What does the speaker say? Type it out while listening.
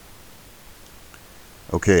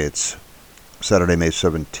Okay, it's Saturday, May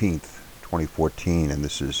 17th, 2014, and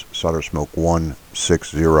this is Solder Smoke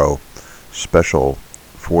 160, special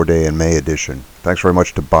 4-day in May edition. Thanks very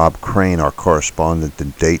much to Bob Crane, our correspondent in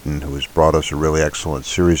Dayton, who has brought us a really excellent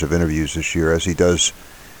series of interviews this year, as he does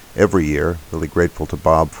every year. Really grateful to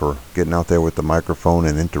Bob for getting out there with the microphone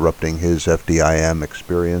and interrupting his FDIM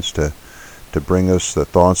experience to bring us the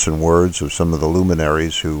thoughts and words of some of the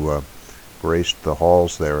luminaries who graced the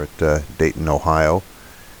halls there at Dayton, Ohio.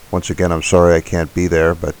 Once again, I'm sorry I can't be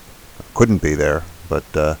there, but couldn't be there. But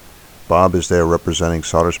Bob is there representing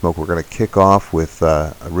Solder Smoke. We're going to kick off with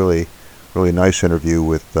a really nice interview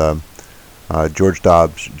with George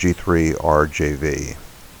Dobbs, G3 RJV.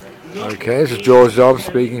 Okay, this is George Dobbs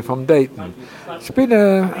speaking from Dayton. It's been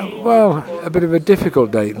a bit of a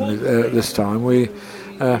difficult Dayton this time. We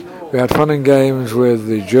had fun and games with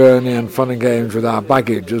the journey and fun and games with our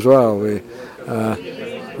baggage as well.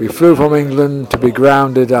 We flew from England to be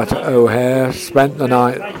grounded at O'Hare, spent the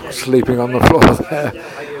night sleeping on the floor there,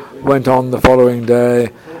 went on the following day,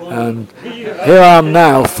 and here I am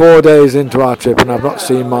now 4 days into our trip and I've not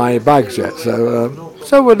seen my bags yet,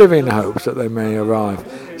 so we're living in hopes that they may arrive.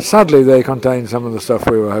 Sadly, they contain some of the stuff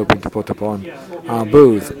we were hoping to put upon our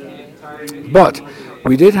booth. But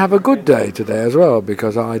we did have a good day today as well,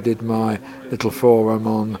 because I did my little forum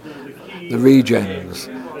on the regens.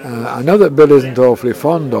 I know that Bill isn't awfully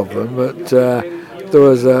fond of them, but there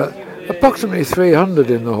was approximately 300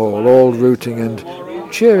 in the hall, all rooting and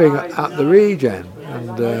cheering at the regen.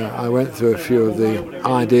 And I went through a few of the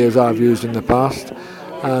ideas I've used in the past,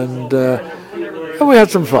 and we had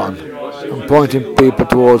some fun. I'm pointing people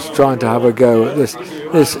towards trying to have a go at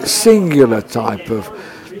this singular type of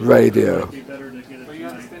radio.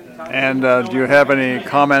 And do you have any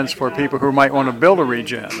comments for people who might want to build a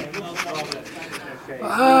regen?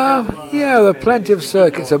 Yeah, there are plenty of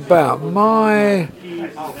circuits about. My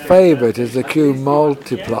favourite is the Q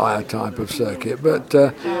multiplier type of circuit, but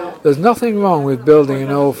there's nothing wrong with building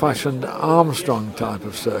an old-fashioned Armstrong type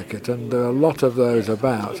of circuit, and there are a lot of those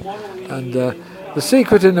about. And the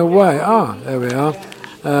secret, in a way, there we are.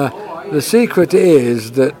 The secret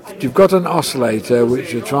is that you've got an oscillator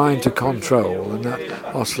which you're trying to control, and that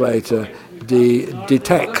oscillator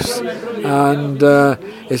detects, and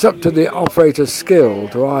it's up to the operator's skill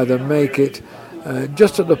to either make it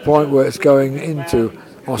just at the point where it's going into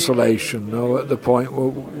oscillation, or at the point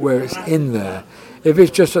where it's in there. If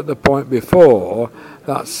it's just at the point before,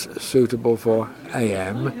 that's suitable for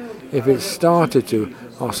AM. If it's started to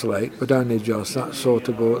oscillate, but only just, that's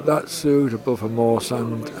suitable for Morse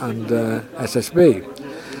and SSB.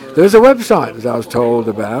 There's a website that I was told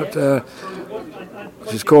about,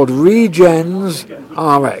 which is called Regens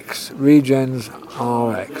RX. Regens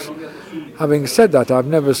RX. Having said that, I've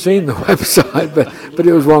never seen the website, but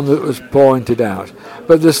it was one that was pointed out.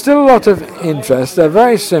 But there's still a lot of interest. They're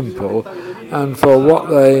very simple, and for what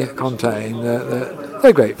they contain,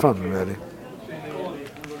 they're great fun, really.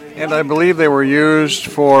 And I believe they were used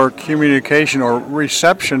for communication or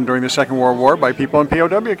reception during the Second World War by people in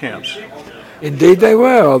POW camps. Indeed they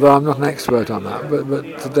were, although I'm not an expert on that,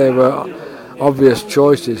 but they were obvious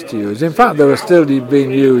choices to use. In fact, they were still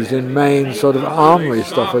being used in main sort of armory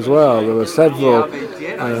stuff as well. There were several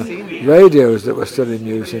radios that were still in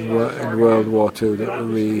use in World War II that were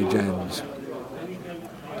regens.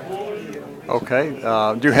 Okay.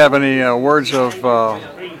 Do you have any words of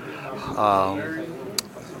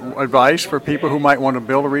advice for people who might want to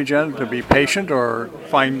build a regen, to be patient or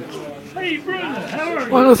find...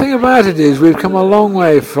 Well, the thing about it is we've come a long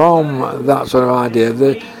way from that sort of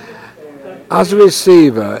idea. As a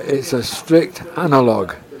receiver, it's a strict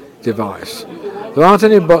analog device. There aren't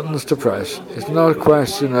any buttons to press. It's not a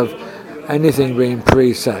question of anything being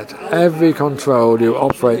preset. Every control you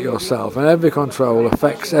operate yourself, and every control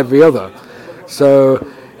affects every other. So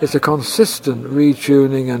it's a consistent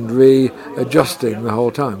retuning and readjusting the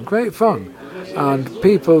whole time. Great fun. And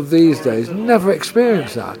people these days never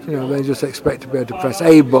experience that. They just expect to be able to press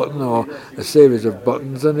a button or a series of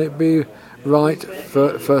buttons and it be right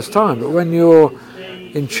first time. But when you're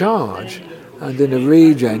in charge, and in a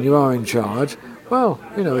regen you are in charge, well,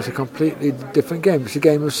 it's a completely different game. It's a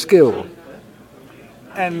game of skill.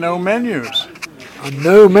 And no menus. And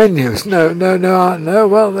no menus. No.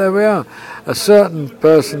 Well, there we are. A certain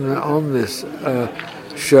person on this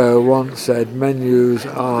show once said menus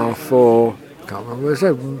are for... I can't remember what it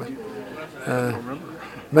said.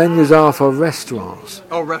 Menus are for restaurants.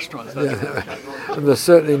 Oh, restaurants. And there's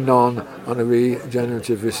certainly none on a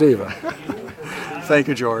regenerative receiver. Thank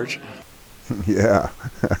you, George. Yeah,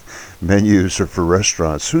 menus are for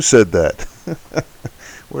restaurants. Who said that?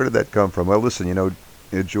 Where did that come from? Well, listen,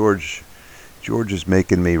 George George is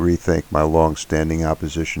making me rethink my long-standing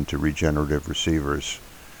opposition to regenerative receivers.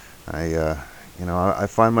 I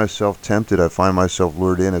find myself tempted. I find myself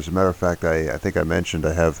lured in. As a matter of fact, I think I mentioned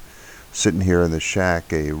I have sitting here in the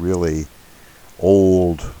shack a really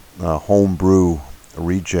old homebrew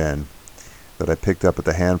regen that I picked up at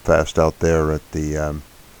the Handfast out there at the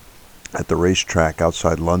racetrack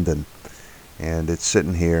outside London, and it's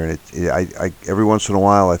sitting here. And I every once in a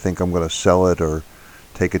while I think I'm going to sell it or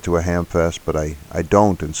take it to a Hamfest, but I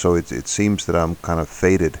don't, and so it seems that I'm kind of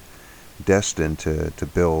fated, destined to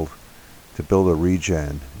build a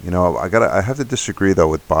regen. I have to disagree though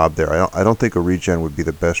with Bob there. I don't think a regen would be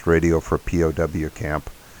the best radio for a POW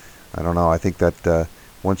camp. I don't know. I think that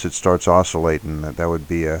once it starts oscillating, that would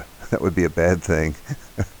be a bad thing.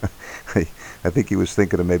 I think he was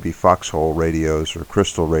thinking of maybe foxhole radios or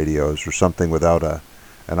crystal radios or something without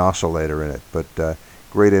an oscillator in it. But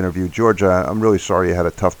great interview, George. I'm really sorry you had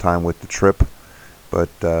a tough time with the trip, but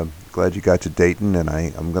glad you got to Dayton. And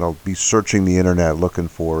I'm going to be searching the internet looking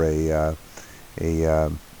for an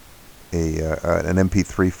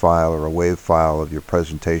MP3 file or a WAV file of your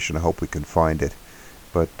presentation. I hope we can find it.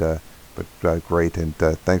 But great, and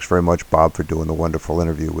thanks very much, Bob, for doing the wonderful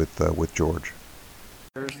interview with George.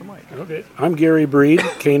 There's the mic. Okay, I'm Gary Breed,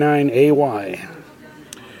 K9AY.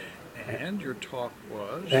 And your talk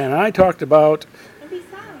was? And I talked about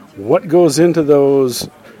what goes into those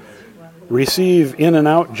receive in and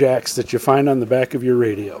out jacks that you find on the back of your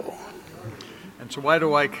radio. And so why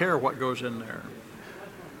do I care what goes in there?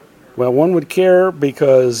 Well, one would care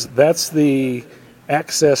because that's the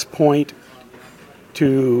access point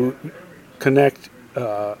to connect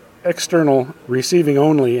external receiving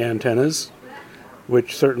only antennas,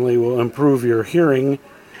 which certainly will improve your hearing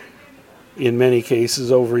in many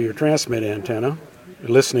cases over your transmit antenna,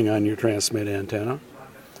 listening on your transmit antenna.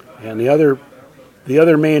 And the other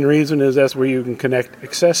main reason is that's where you can connect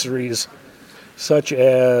accessories such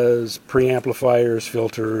as preamplifiers,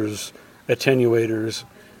 filters, attenuators,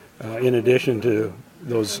 in addition to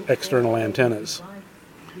those external antennas.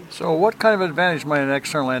 So what kind of advantage might an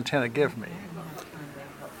external antenna give me?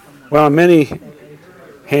 Well, many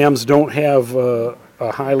hams don't have a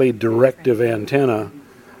highly directive antenna,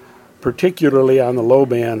 particularly on the low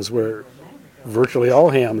bands where virtually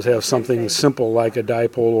all hams have something simple like a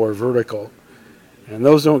dipole or vertical. And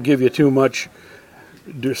those don't give you too much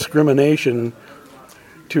discrimination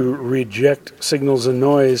to reject signals and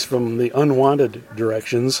noise from the unwanted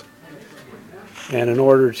directions. And in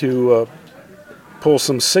order to pull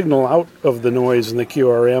some signal out of the noise in the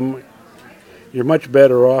QRM, you're much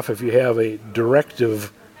better off if you have a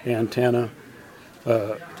directive antenna.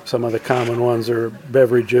 Some of the common ones are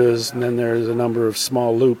beverages, and then there's a number of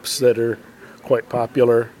small loops that are quite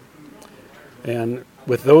popular. And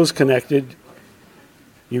with those connected,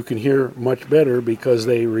 you can hear much better because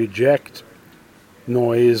they reject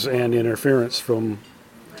noise and interference from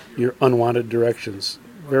your unwanted directions.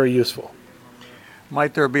 Very useful.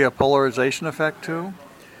 Might there be a polarization effect too?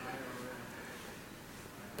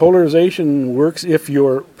 Polarization works if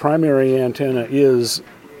your primary antenna is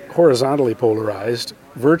horizontally polarized.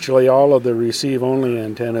 Virtually all of the receive-only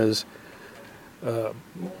antennas,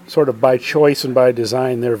 sort of by choice and by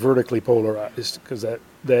design, they're vertically polarized because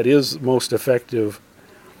that is most effective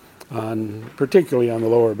particularly on the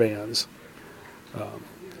lower bands.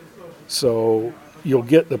 So you'll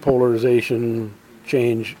get the polarization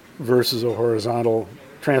change versus a horizontal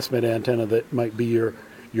transmit antenna that might be your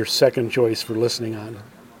second choice for listening on.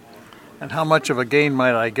 And how much of a gain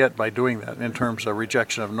might I get by doing that in terms of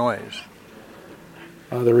rejection of noise?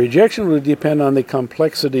 The rejection would depend on the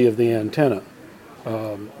complexity of the antenna.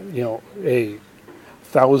 A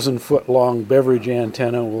 1,000-foot long beverage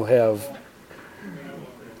antenna will have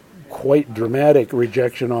quite dramatic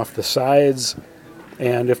rejection off the sides,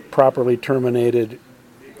 and if properly terminated,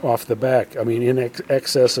 off the back. I mean, in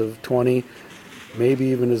excess of 20, maybe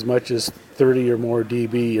even as much as 30 or more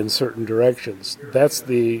dB in certain directions. That's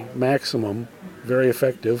the maximum, very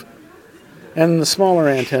effective. And the smaller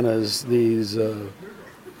antennas, these, the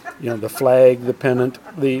flag, the pennant,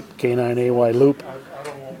 the K9AY loop,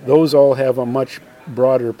 those all have a much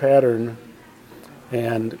broader pattern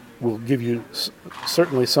and will give you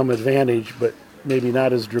certainly some advantage, but maybe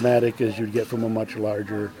not as dramatic as you'd get from a much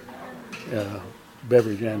larger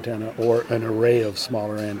beverage antenna or an array of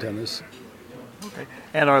smaller antennas. Okay.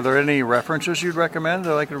 And are there any references you'd recommend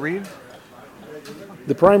that I could read?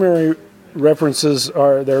 The primary references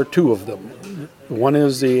there are two of them. One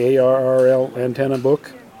is the ARRL antenna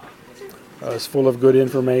book. It's full of good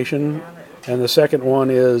information. And the second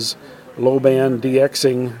one is Low Band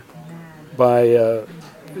DXing by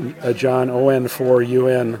John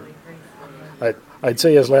ON4UN. I'd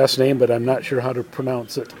say his last name, but I'm not sure how to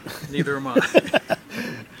pronounce it. Neither am I.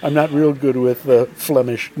 I'm not real good with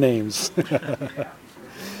Flemish names.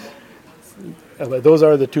 But those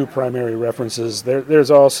are the two primary references.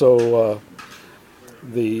 There's also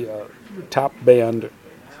the top band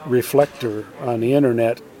reflector on the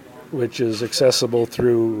internet, which is accessible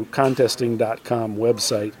through contesting.com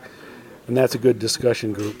website, and that's a good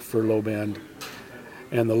discussion group for low band.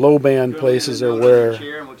 And the low band places are where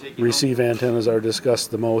receive antennas are discussed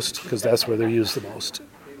the most, because that's where they're used the most.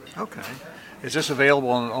 Okay. Is this available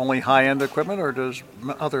on only high-end equipment, or does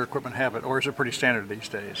other equipment have it, or is it pretty standard these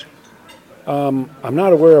days? I'm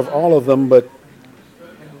not aware of all of them, but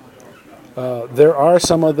there are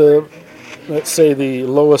some of the, let's say, the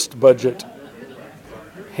lowest budget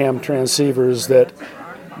ham transceivers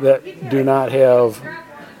that do not have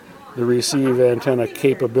the receive antenna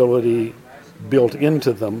capability built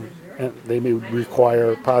into them, and they may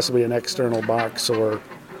require possibly an external box or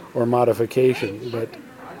modification. But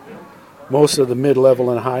most of the mid-level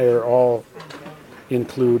and higher all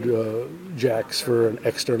include jacks for an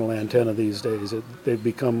external antenna these days.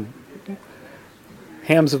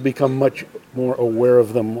 Hams have become much more aware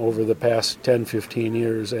of them over the past 10, 15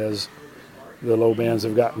 years as the low bands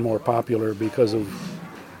have gotten more popular because of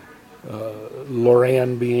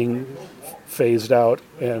LORAN being phased out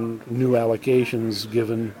and new allocations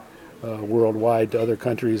given worldwide to other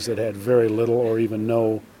countries that had very little or even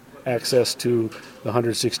no access to the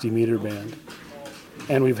 160 meter band.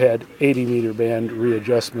 And we've had 80 meter band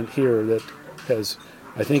readjustment here that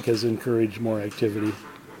I think has encouraged more activity.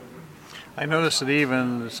 I noticed that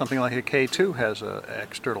even something like a K2 has an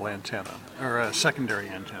external antenna, or a secondary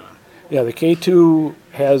antenna. Yeah, the K2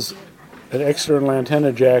 has an external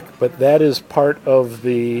antenna jack, but that is part of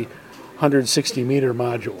the 160 meter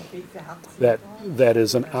module. That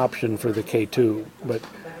is an option for the K2, but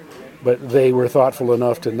they were thoughtful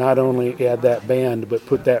enough to not only add that band, but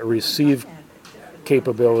put that receive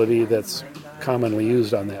capability that's commonly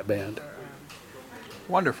used on that band.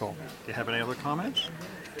 Wonderful. Do you have any other comments?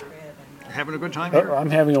 You're having a good time here?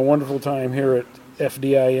 I'm having a wonderful time here at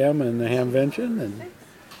FDIM and the Hamvention, and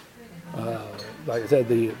like I said,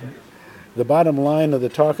 the bottom line of the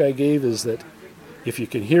talk I gave is that if you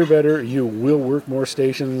can hear better, you will work more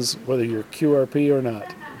stations, whether you're QRP or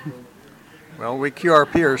not. Well, we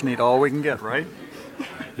QRPers need all we can get, right?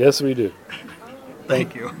 Yes, we do.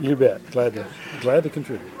 Thank you. You bet. Glad to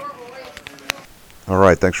contribute. All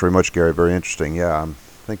right, thanks very much, Gary. Very interesting. Yeah, I'm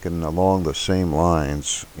thinking along the same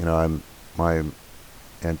lines. You know, my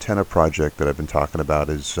antenna project that I've been talking about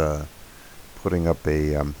is putting up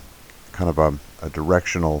a kind of a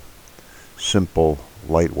directional, simple,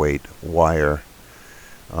 lightweight wire,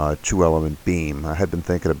 two-element beam. I had been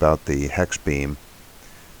thinking about the hex beam,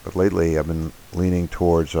 but lately I've been leaning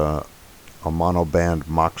towards a monoband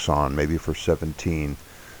Moxon, maybe for 17.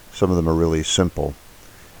 Some of them are really simple.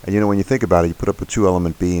 And you know, when you think about it, you put up a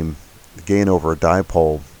two-element beam, the gain over a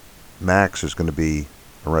dipole max is going to be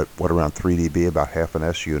around 3 dB, about half an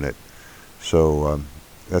S unit. So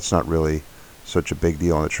that's not really such a big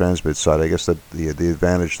deal on the transmit side. I guess that the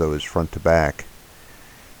advantage though is front to back.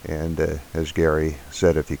 And as Gary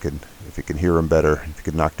said, if you can hear them better, if you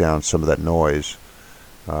can knock down some of that noise,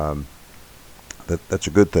 that's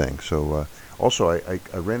a good thing. So also I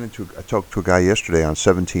talked to a guy yesterday on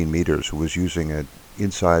 17 meters who was using an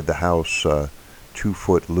inside the house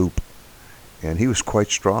 2-foot loop, and he was quite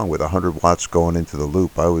strong with 100 watts going into the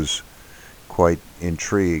loop. I was quite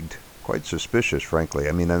intrigued, quite suspicious, frankly.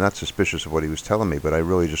 I mean, I'm not suspicious of what he was telling me, but I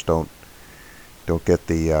really just don't get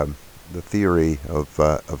the theory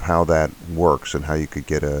of how that works and how you could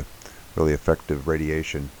get a really effective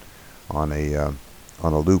radiation on a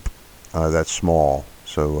loop that small.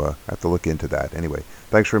 So I have to look into that. Anyway,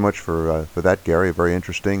 thanks very much for that, Gary. Very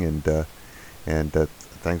interesting, and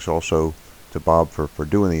thanks also to Bob for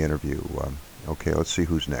doing the interview. Okay, let's see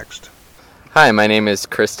who's next. Hi, my name is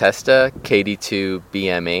Chris Testa,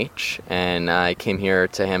 KD2BMH, and I came here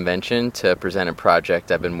to Hamvention to present a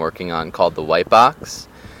project I've been working on called the White Box.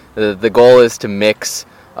 The goal is to mix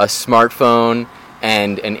a smartphone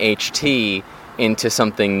and an HT into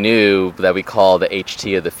something new that we call the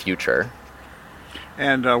HT of the future.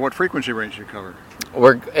 And what frequency range do you cover?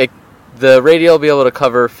 The radio will be able to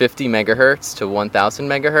cover 50 megahertz to 1,000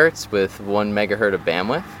 megahertz with 1 megahertz of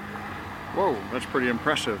bandwidth. Whoa, that's pretty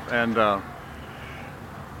impressive. And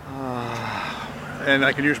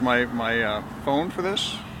I can use my phone for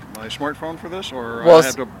this? my smartphone for this, or Well, I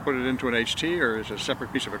have to put it into an HT, or is it a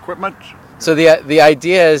separate piece of equipment? So the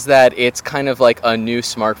idea is that it's kind of like a new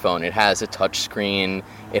smartphone. It has a touch screen.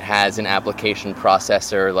 It has an application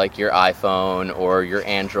processor like your iPhone or your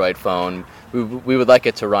Android phone. We would like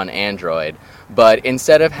it to run Android. But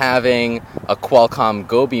instead of having a Qualcomm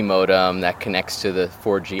Gobi modem that connects to the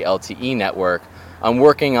 4G LTE network, I'm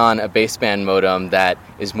working on a baseband modem that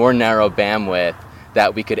is more narrow bandwidth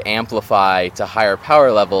that we could amplify to higher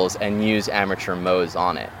power levels and use amateur modes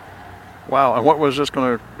on it. Wow, and what was this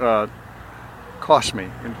going to cost me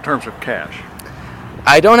in terms of cash?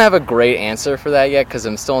 I don't have a great answer for that yet because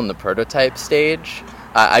I'm still in the prototype stage.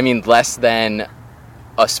 I mean, less than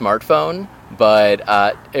a smartphone, but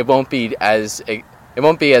it won't be as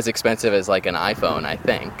expensive as like an iPhone, I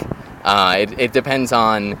think. It depends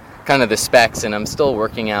on kind of the specs, and I'm still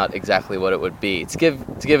working out exactly what it would be. To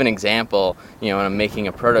give an example, when I'm making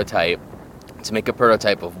a prototype, to make a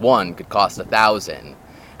prototype of 1 could cost $1,000,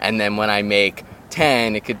 and then when I make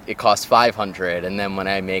 10, it costs $500, and then when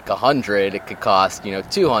I make 100, it could cost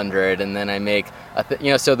 $200, and then I make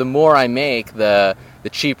so the more I make, the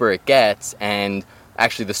cheaper it gets, and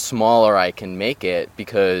actually the smaller I can make it,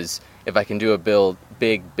 because if I can do a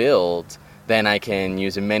big build, then I can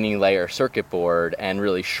use a many-layer circuit board and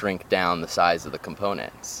really shrink down the size of the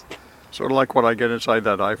components. Sort of like what I get inside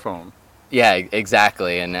that iPhone. Yeah,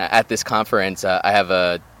 exactly. And at this conference, I have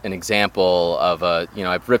an example of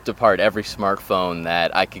I've ripped apart every smartphone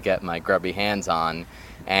that I could get my grubby hands on,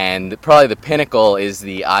 and probably the pinnacle is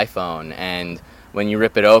the iPhone. And when you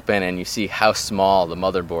rip it open and you see how small the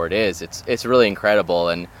motherboard is, it's really incredible.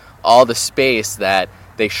 And all the space that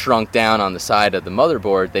they shrunk down on the side of the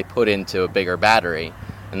motherboard, they put into a bigger battery,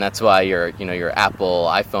 and that's why your Apple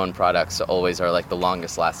iPhone products always are like the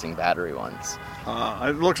longest lasting battery ones.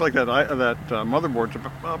 It looks like that motherboard's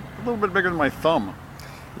a little bit bigger than my thumb.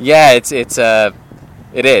 Yeah, it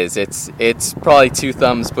is. It's probably 2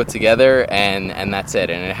 thumbs put together, and that's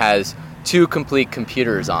it. And it has 2 complete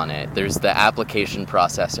computers on it. There's the application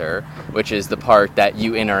processor, which is the part that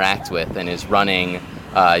you interact with and is running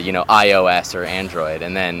iOS or Android,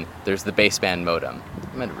 and then there's the baseband modem.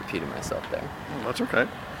 I might have repeated myself there. Oh, that's okay.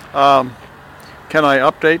 Can I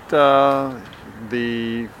update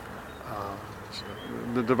the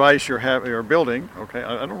device you're building? Okay,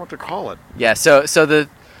 I don't know what to call it. Yeah, so the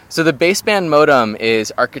baseband modem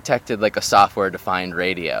is architected like a software-defined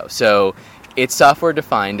radio. So it's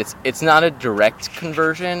software-defined. It's not a direct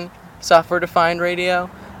conversion software-defined radio,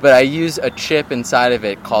 but I use a chip inside of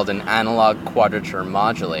it called an analog quadrature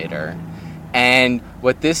modulator. And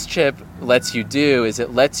what this chip lets you do is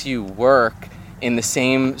it lets you work in the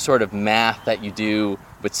same sort of math that you do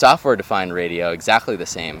with software-defined radio, exactly the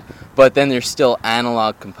same. But then there's still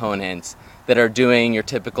analog components that are doing your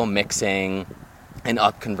typical mixing and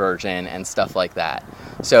up conversion and stuff like that.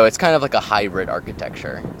 So it's kind of like a hybrid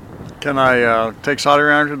architecture. Can I take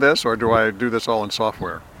soldering iron to this, or do I do this all in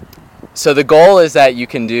software? So the goal is that you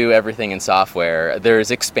can do everything in software.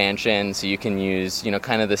 There's expansion, so you can use,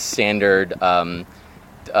 kind of the standard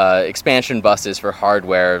expansion buses for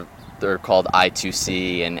hardware. They're called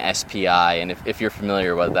I2C and SPI, and if you're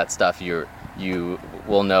familiar with that stuff, you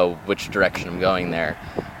will know which direction I'm going there.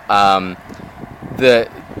 The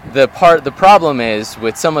problem is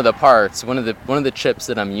with some of the parts. One of the chips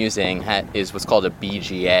that I'm using is what's called a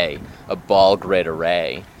BGA, a ball grid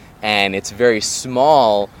array, and it's very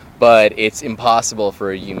small, but it's impossible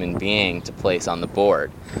for a human being to place on the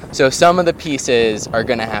board. So some of the pieces are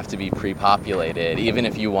going to have to be pre-populated, even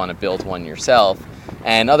if you want to build one yourself.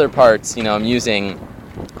 And other parts, I'm using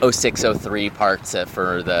 0603 parts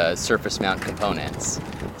for the surface mount components.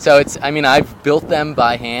 So I've built them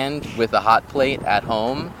by hand with a hot plate at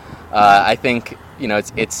home. I think,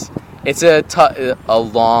 it's a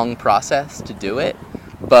long process to do it,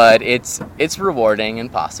 but it's rewarding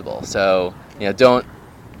and possible. So,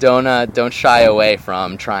 don't shy away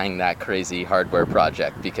from trying that crazy hardware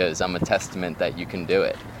project, because I'm a testament that you can do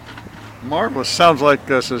it. Marvelous. Sounds like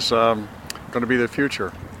this is going to be the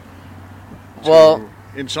future. Well,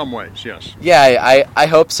 in some ways, yes. Yeah, I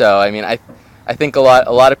hope so. I think a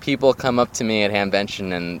lot of people come up to me at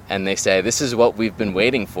Hamvention and they say, this is what we've been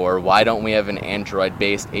waiting for. Why don't we have an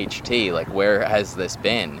Android-based HT? Like, where has this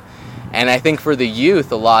been? And I think for the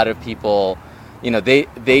youth, a lot of people,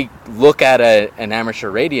 they look at an amateur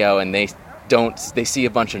radio and they see a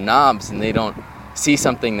bunch of knobs and they don't see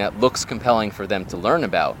something that looks compelling for them to learn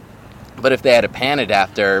about. But if they had a PAN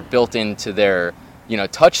adapter built into their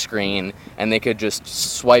touch screen and they could just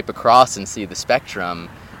swipe across and see the spectrum,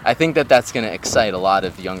 I think that's going to excite a lot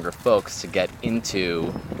of younger folks to get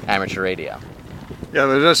into amateur radio. Yeah,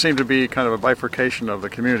 there does seem to be kind of a bifurcation of the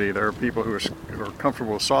community. There are people who are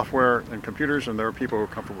comfortable with software and computers, and there are people who are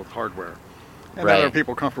comfortable with hardware. And Right. there are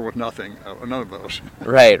people comfortable with nothing, none of those.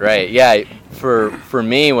 Right. Yeah, for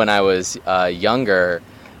me when I was younger,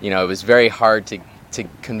 it was very hard to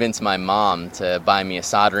convince my mom to buy me a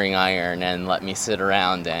soldering iron and let me sit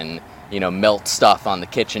around and melt stuff on the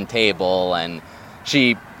kitchen table. And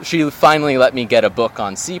she finally let me get a book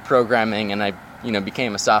on C programming, and I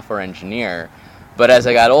became a software engineer. But as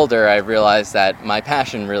I got older, I realized that my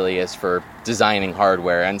passion really is for designing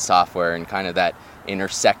hardware and software and kind of that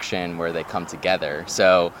intersection where they come together.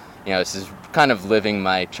 So, this is kind of living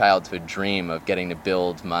my childhood dream of getting to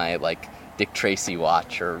build my Dick Tracy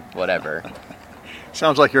watch or whatever.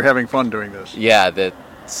 Sounds like you're having fun doing this. Yeah,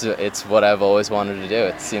 it's what I've always wanted to do.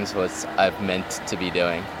 It seems what I've meant to be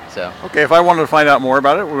doing. So. Okay, if I wanted to find out more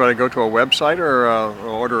about it, would I go to a website or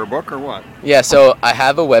order a book or what? Yeah, so I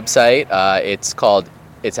have a website. It's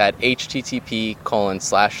at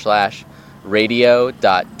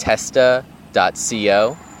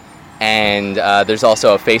http://radio.testa.co. And there's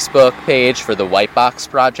also a Facebook page for the Whitebox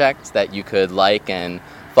project that you could like and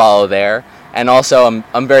follow there. And also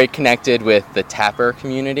I'm very connected with the Tapper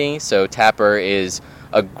community. So Tapper is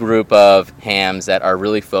a group of hams that are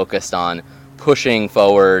really focused on pushing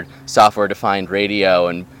forward software-defined radio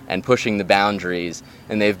and pushing the boundaries.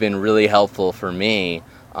 And they've been really helpful for me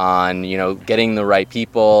on, getting the right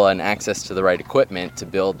people and access to the right equipment to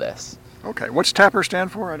build this. Okay, what's TAPR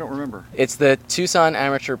stand for? I don't remember. It's the Tucson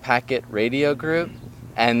Amateur Packet Radio Group,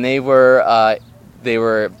 and they were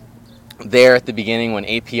there at the beginning when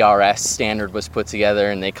APRS standard was put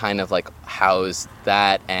together, and they kind of housed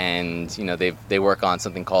that, and they work on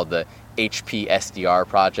something called the HPSDR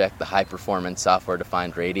project, the High Performance Software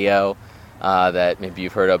Defined Radio, that maybe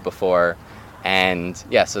you've heard of before, and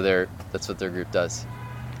yeah, so that's what their group does.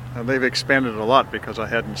 They've expanded a lot because I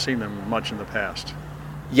hadn't seen them much in the past.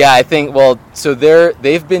 Yeah, I think, so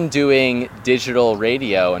they've been doing digital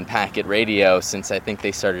radio and packet radio since I think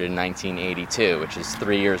they started in 1982, which is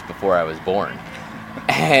 3 years before I was born.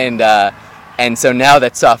 And so now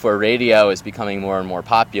that software radio is becoming more and more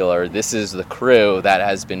popular, this is the crew that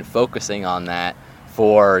has been focusing on that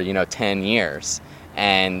for, 10 years.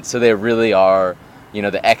 And so they really are,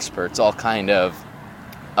 the experts all kind of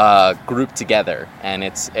grouped together, and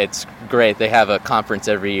it's great. They have a conference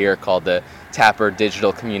every year called the Tapper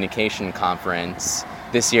Digital Communication Conference.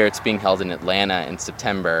 This year it's being held in Atlanta in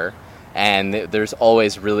September, and there's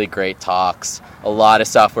always really great talks. A lot of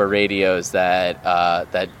software radios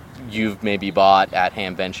that you've maybe bought at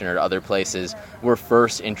Hamvention or other places were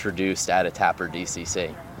first introduced at a Tapper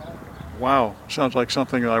DCC. Wow, sounds like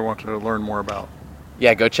something that I want to learn more about.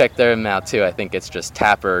 Yeah, go check them out too. I think it's just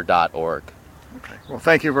tapper.org. Okay, well,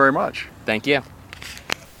 thank you very much. Thank you.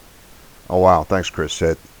 Oh, wow. Thanks, Chris.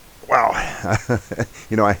 Wow.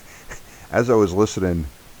 As I was listening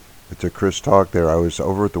to Chris talk there, I was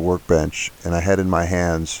over at the workbench, and I had in my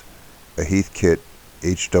hands a Heathkit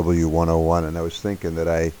HW101, and I was thinking that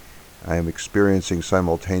I am experiencing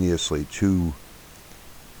simultaneously two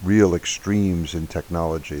real extremes in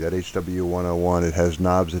technology. That HW101, it has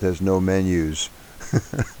knobs, it has no menus.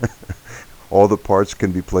 All the parts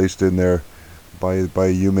can be placed in there by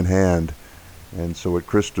a human hand. And so what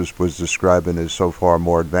Chris was describing is so far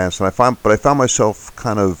more advanced. And I found myself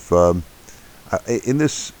kind of in the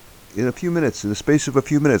space of a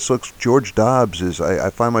few minutes. Look, George Dobbs I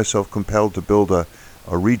find myself compelled to build a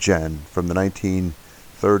regen from the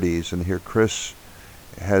 1930s, and here Chris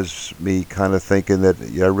has me kind of thinking that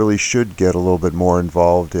I really should get a little bit more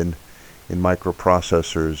involved in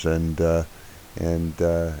microprocessors and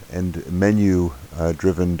menu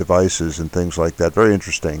driven devices and things like that. Very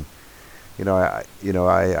interesting. I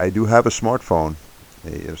do have a smartphone,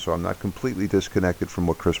 so I'm not completely disconnected from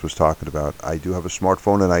what Chris was talking about. I do have a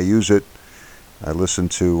smartphone, and I use it. I listen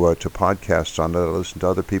to podcasts on it. I listen to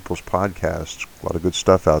other people's podcasts. A lot of good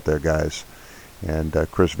stuff out there, guys. And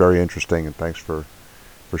Chris, very interesting, and thanks for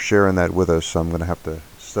sharing that with us. I'm going to have to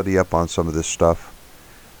study up on some of this stuff.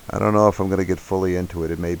 I don't know if I'm going to get fully into it.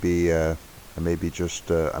 It may be, I may be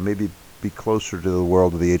closer to the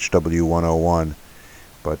world of the HW101.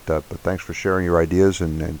 But thanks for sharing your ideas,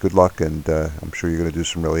 and good luck, and I'm sure you're going to do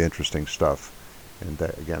some really interesting stuff. And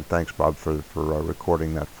again, thanks, Bob, for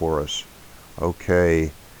recording that for us.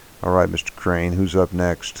 Okay. All right, Mr. Crane, who's up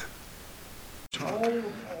next?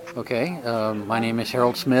 Okay, my name is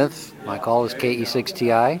Harold Smith. My call is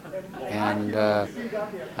KE6TI, and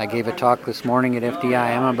I gave a talk this morning at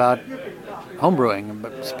FDIM about homebrewing,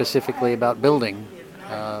 but specifically about building.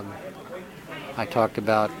 I talked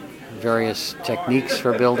about various techniques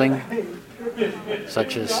for building,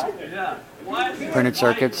 such as printed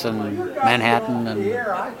circuits and Manhattan and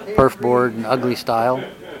perf board and ugly style.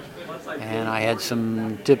 And I had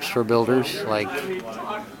some tips for builders like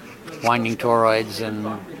winding toroids and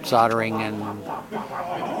soldering and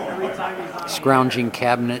scrounging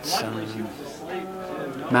cabinets and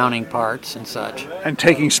mounting parts and such. And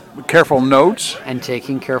taking careful notes. And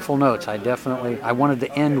taking careful notes. I wanted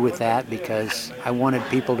to end with that because I wanted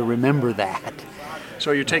people to remember that.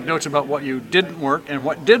 So you take notes about what you didn't work and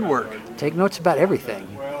what did work. Take notes about everything.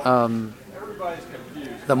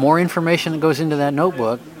 The more information that goes into that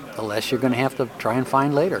notebook, the less you're going to have to try and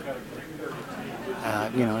find later.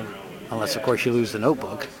 Unless of course you lose the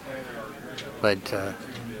notebook. But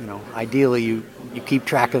ideally you keep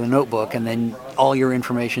track of the notebook and then all your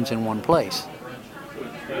information's in one place.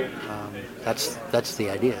 That's the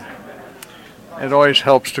idea. It always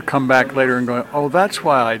helps to come back later and go, oh, that's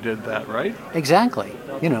why I did that, right? Exactly.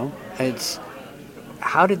 It's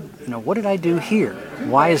what did I do here?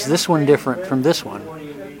 Why is this one different from this one?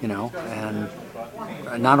 And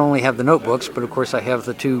I not only have the notebooks, but of course I have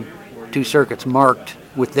the two circuits marked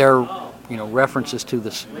with their references to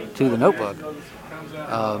the notebook.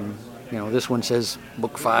 This one says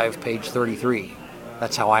book 5, page 33.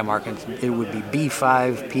 That's how I mark it. It would be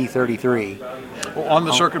B5, P33. On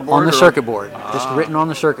the circuit board? On the circuit board. Just written on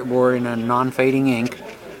the circuit board in a non-fading ink.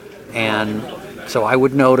 And so I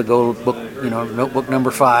would know to go book, notebook number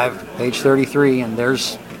 5, page 33, and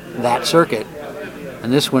there's that circuit.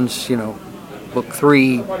 And this one's, book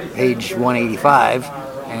 3, page 185,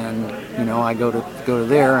 and I go to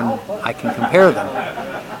there and I can compare them.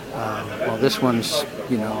 This one's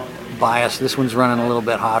biased. This one's running a little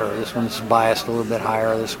bit hotter. This one's biased a little bit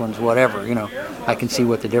higher. This one's whatever. I can see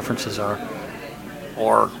what the differences are,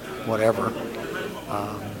 or whatever.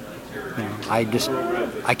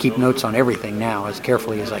 I keep notes on everything now as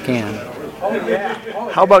carefully as I can.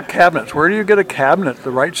 How about cabinets? Where do you get a cabinet the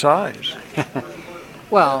right size?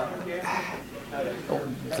 Well,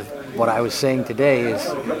 what I was saying today is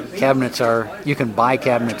cabinets you can buy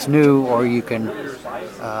cabinets new, or you can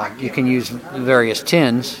use various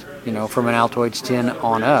tins, from an Altoids tin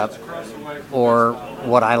on up. Or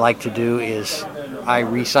what I like to do is I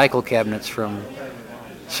recycle cabinets from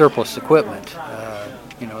surplus equipment.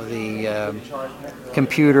 The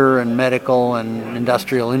computer and medical and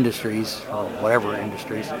industrial industries, or whatever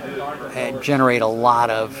industries, generate a lot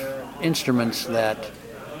of instruments that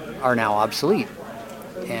are now obsolete.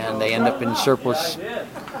 And they end up in surplus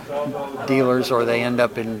dealers, or they end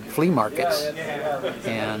up in flea markets.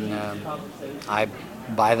 And I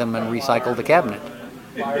buy them and recycle the cabinet.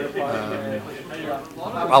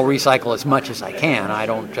 I'll recycle as much as I can. I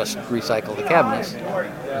don't just recycle the cabinets,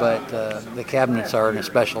 but the cabinets are a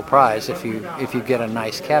special prize if you get a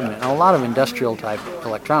nice cabinet. And a lot of industrial type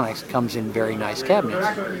electronics comes in very nice cabinets,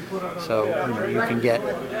 so you can get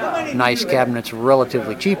nice cabinets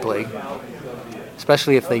relatively cheaply,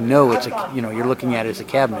 especially if they know it's you're looking at it as a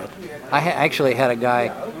cabinet. I actually had a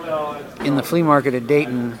guy in the flea market at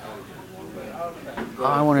Dayton.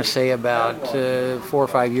 I want to say about 4 or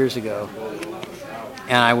 5 years ago,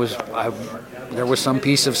 and there was some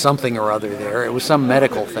piece of something or other there. It was some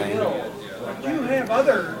medical thing.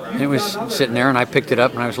 And it was sitting there, and I picked it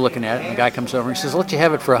up, and I was looking at it, and the guy comes over and says, "Let you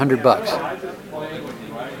have it for $100."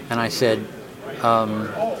 And I said,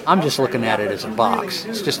 "I'm just looking at it as a box.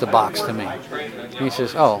 It's just a box to me." And he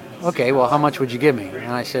says, "Oh, okay. Well, how much would you give me?"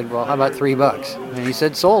 And I said, "Well, how about $3?" And he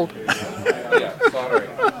said, "Sold."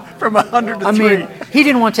 From 100 to 3. I mean, he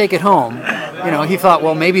didn't want to take it home. He thought,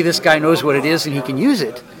 well, maybe this guy knows what it is and he can use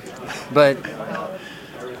it. But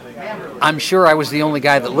I'm sure I was the only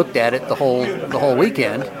guy that looked at it the whole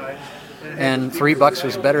weekend. And $3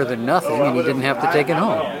 was better than nothing, and he didn't have to take it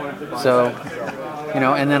home. So,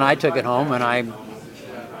 and then I took it home and I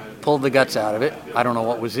pulled the guts out of it. I don't know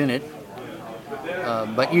what was in it.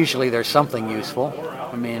 But usually there's something useful.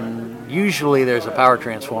 I mean, usually there's a power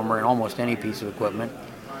transformer in almost any piece of equipment.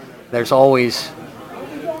 There's always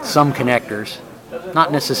some connectors,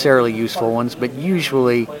 not necessarily useful ones, but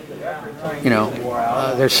usually,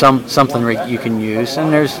 there's something you can use,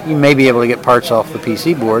 and you may be able to get parts off the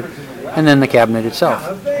PC board, and then the cabinet itself.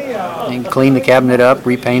 You can clean the cabinet up,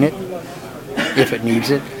 repaint it if it needs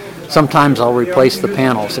it. Sometimes I'll replace the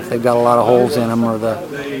panels if they've got a lot of holes in them, or the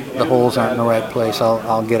holes aren't in the right place.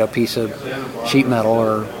 I'll get a piece of sheet metal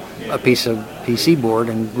or a piece of PC board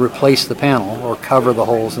and replace the panel or cover the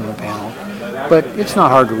holes in the panel. But it's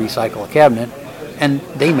not hard to recycle a cabinet, and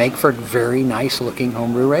they make for very nice looking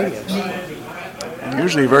homebrew radios.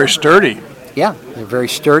 Usually very sturdy. Yeah, they're very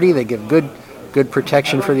sturdy. They give good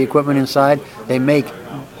protection for the equipment inside. They make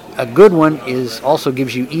a good one also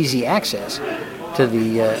gives you easy access to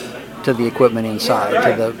the to the equipment inside,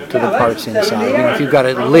 to the parts inside. You know, if you've got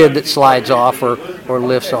a lid that slides off or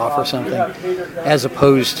lifts off or something, as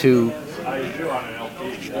opposed to,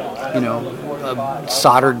 you know, a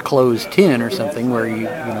soldered closed tin or something where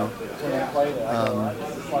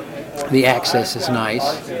the access is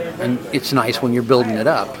nice, and it's nice when you're building it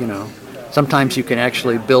up, you know. Sometimes you can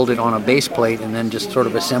actually build it on a base plate and then just sort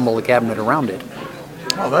of assemble the cabinet around it.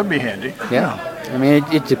 Oh, that'd be handy. Yeah. I mean,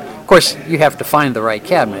 of course, you have to find the right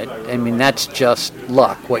cabinet. I mean, that's just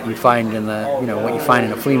luck, what you find in what you find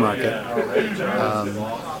in a flea market.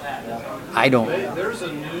 I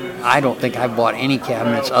don't think I've bought any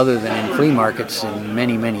cabinets other than in flea markets in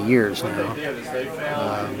many, many years now.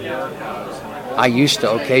 I used to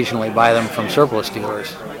occasionally buy them from surplus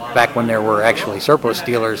dealers, back when there were actually surplus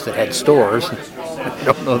dealers that had stores. I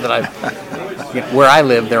don't know that where I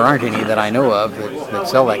live, there aren't any that I know of that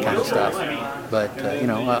sell that kind of stuff. But,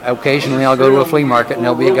 occasionally I'll go to a flea market and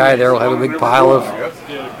there'll be a guy there who'll have a big pile of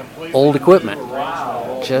old equipment.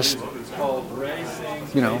 Just,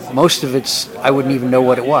 most of it's, I wouldn't even know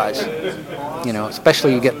what it was.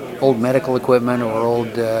 Especially you get old medical equipment or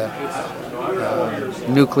old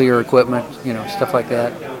nuclear equipment, stuff like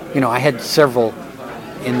that. I had several,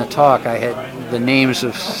 in the talk, I had the names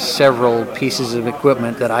of several pieces of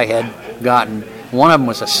equipment that I had gotten. One of them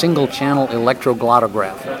was a single-channel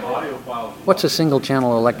electroglottograph. What's a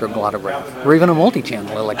single-channel electroglottograph? Or even a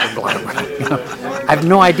multi-channel electroglottograph? I have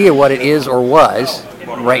no idea what it is or was.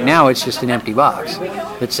 Right now, it's just an empty box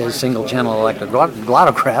that says single-channel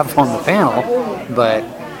electroglottograph on the panel, but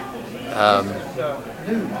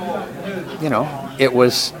it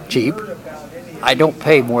was cheap. I don't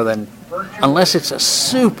pay more than, unless it's a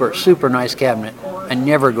super, super nice cabinet, I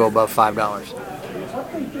never go above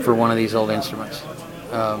 $5 for one of these old instruments.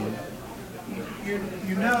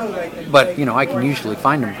 But, I can usually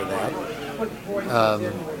find them for that.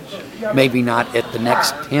 Maybe not at the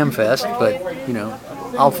next Hamfest, but,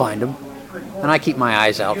 I'll find them. And I keep my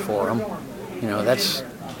eyes out for them.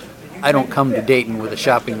 I don't come to Dayton with a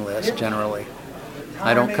shopping list, generally.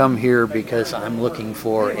 I don't come here because I'm looking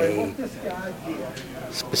for a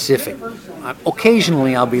specific.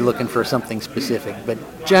 Occasionally I'll be looking for something specific, but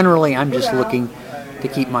generally I'm just looking to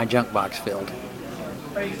keep my junk box filled.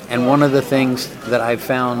 And one of the things that I've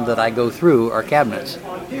found that I go through are cabinets.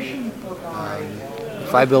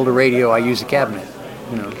 If I build a radio, I use a cabinet,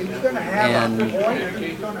 and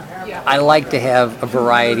I like to have a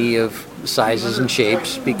variety of sizes and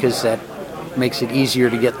shapes because that makes it easier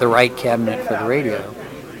to get the right cabinet for the radio.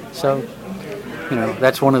 So,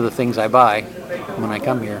 that's one of the things I buy when I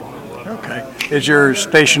come here. Okay. Is your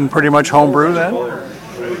station pretty much homebrew then?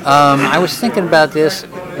 I was thinking about this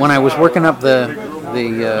when I was working up the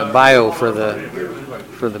bio for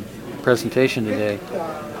the presentation today.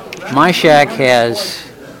 My shack has,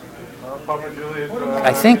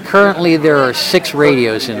 I think currently there are 6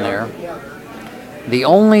 radios in there. The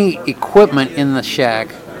only equipment in the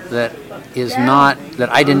shack that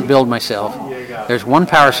I didn't build myself, there's one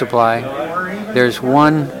power supply, there's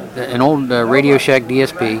an old Radio Shack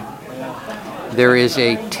DSP, there is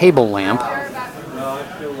a table lamp,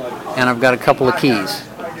 and I've got a couple of keys.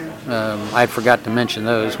 I forgot to mention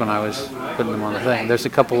those when I was putting them on the thing. There's a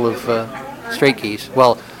couple of straight keys.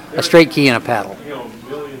 Well, a straight key and a paddle.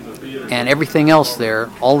 And everything else there,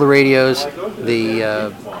 all the radios,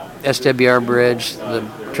 the SWR bridge, the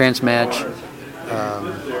Transmatch,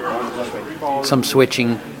 some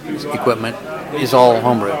switching equipment, is all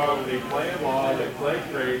homebrew.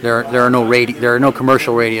 There are no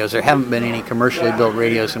commercial radios. There haven't been any commercially built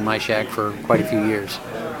radios in my shack for quite a few years.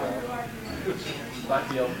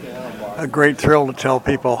 A great thrill to tell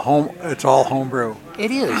people it's all homebrew.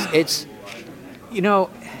 It is. It's,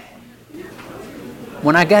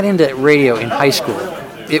 when I got into radio in high school,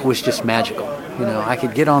 it was just magical. I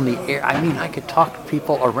could get on the air. I mean, I could talk to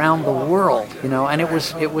people around the world, and it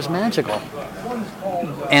was magical.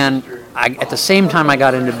 And at the same time, I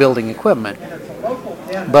got into building equipment.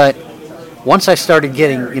 But once I started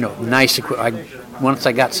getting, nice equipment, once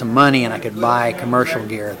I got some money and I could buy commercial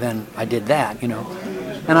gear, then I did that, And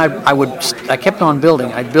I kept on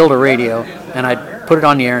building. I'd build a radio, and I'd put it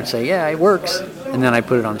on the air and say, yeah, it works. And then I'd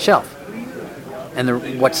put it on the shelf.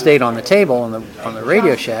 And what stayed on the table on the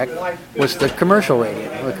Radio Shack was the commercial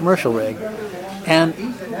radio, the commercial rig. And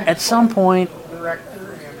at some point,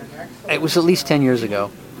 it was at least 10 years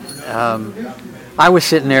ago, I was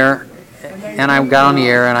sitting there, and I got on the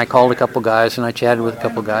air, and I called a couple guys, and I chatted with a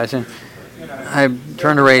couple guys, and I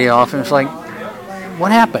turned the radio off, and it's like,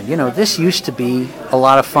 what happened? This used to be a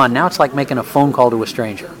lot of fun. Now it's like making a phone call to a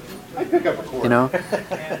stranger.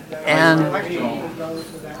 And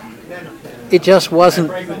it just wasn't,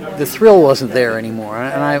 the thrill wasn't there anymore.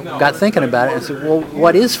 And I got thinking about it and said, well,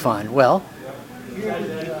 what is fun? Well,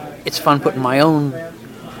 it's fun putting my own,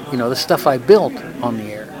 the stuff I built on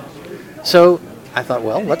the air. So I thought,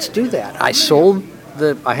 well, let's do that. I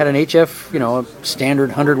had an HF, a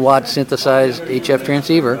standard 100-watt synthesized HF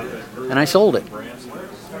transceiver, and I sold it.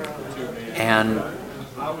 And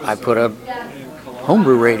I put a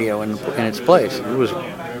homebrew radio in its place. It was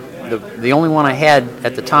the only one I had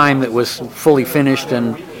at the time that was fully finished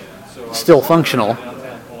and still functional.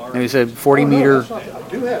 It was a 40-meter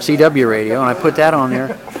CW radio, and I put that on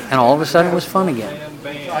there, and all of a sudden it was fun again.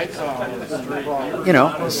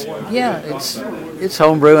 It's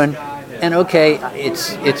homebrew, and okay,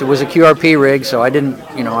 it was a QRP rig, so I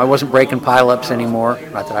wasn't breaking pileups anymore.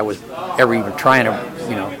 Not that I was ever even trying to,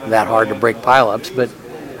 that hard to break pileups, but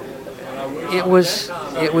it was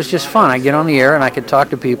just fun. I get on the air and I could talk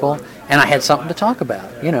to people, and I had something to talk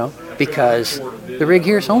about, because the rig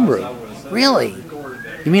here is homebrew. Really?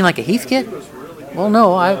 You mean like a Heathkit? Well,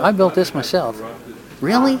 no, I built this myself.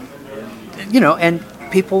 Really? And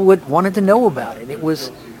people wanted to know about it. It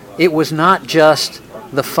was not just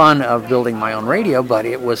the fun of building my own radio, but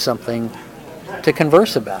it was something to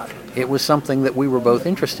converse about. It was something that we were both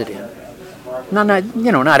interested in.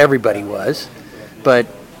 Not everybody was, but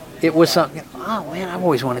it was something. Oh man, I've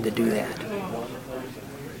always wanted to do that.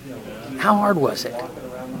 How hard was it?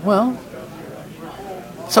 Well,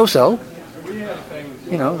 so.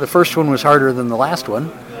 The first one was harder than the last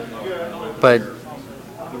one, but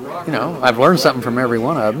I've learned something from every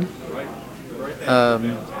one of them.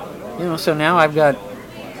 So now I've got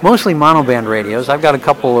mostly monoband radios. I've got a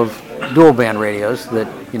couple of dual band radios that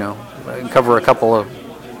cover a couple of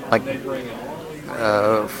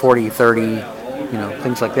 40, 30,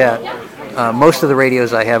 things like that. Most of the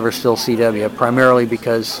radios I have are still CW, primarily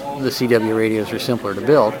because the CW radios are simpler to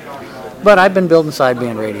build. But I've been building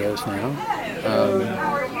sideband radios now.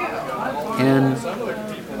 And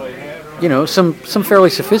some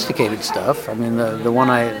fairly sophisticated stuff. I mean, the one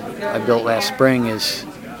I built last spring is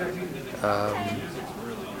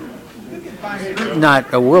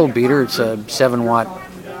not a world beater. It's a 7-watt,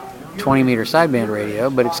 20-meter sideband radio,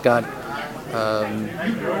 but it's got an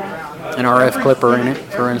RF clipper in it,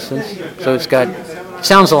 for instance. So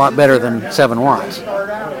sounds a lot better than 7 watts.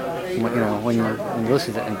 When you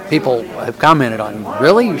listen to it, and people have commented on,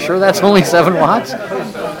 really? You sure that's only 7 watts?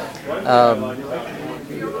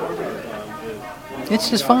 It's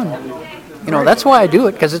just fun. That's why I do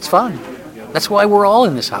it, because it's fun. That's why we're all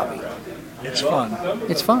in this hobby. It's fun.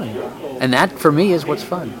 It's fun. And that, for me, is what's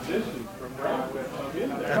fun.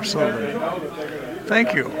 Absolutely.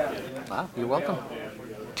 Thank you. Wow, you're welcome.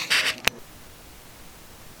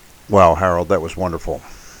 Wow, Harold, that was wonderful.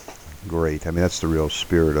 Great. I mean, that's the real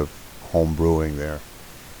spirit of home brewing there.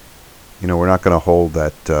 We're not going to hold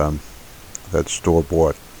that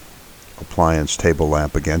store-bought appliance table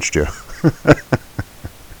lamp against you.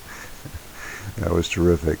 That was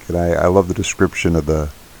terrific. And I love the description of the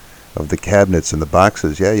cabinets and the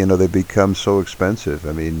boxes. Yeah, they become so expensive.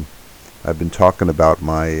 I mean, I've been talking about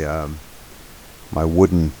my my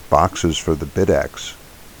wooden boxes for the Bidex,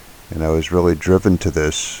 and I was really driven to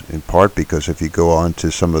this in part because if you go on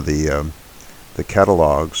to some of the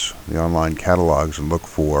catalogs, the online catalogs, and look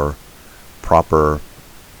for proper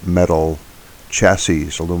metal chassis,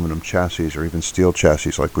 aluminum chassis, or even steel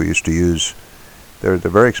chassis like we used to use, they're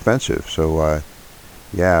very expensive. So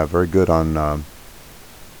very good on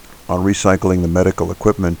recycling the medical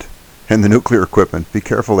equipment and the nuclear equipment. Be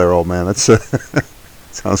careful there, old man. That's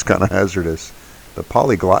sounds kind of hazardous. The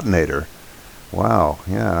polygluttinator. Wow.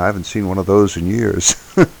 Yeah, I haven't seen one of those in years.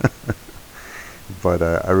 But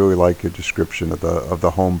I really like your description of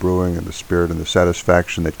the home brewing and the spirit and the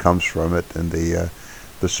satisfaction that comes from it, and the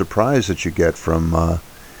surprise that you get from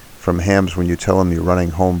hams when you tell them you're running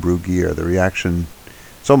homebrew gear. The reaction,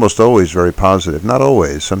 it's almost always very positive. Not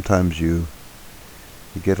always. Sometimes you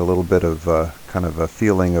get a little bit of kind of a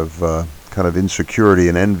feeling of kind of insecurity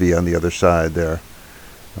and envy on the other side there.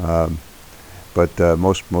 But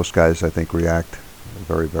most guys, I think, react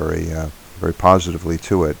very, very, very positively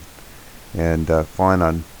to it, and fine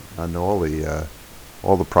on all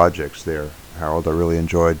the projects there, Harold. I really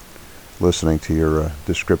enjoyed listening to your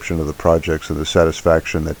description of the projects and the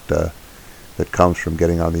satisfaction that comes from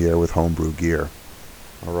getting on the air with homebrew gear.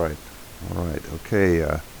 All right,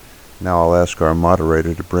 okay. Now I'll ask our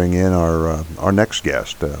moderator to bring in our next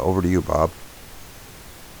guest. Over to you, Bob.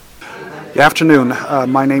 Good afternoon.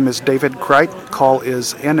 My name is David Kreit. Call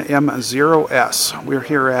is NM0S. We're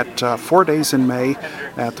here at 4 Days in May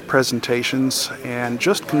at the presentations, and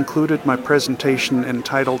just concluded my presentation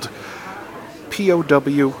entitled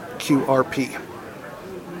POW QRP.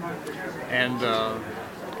 And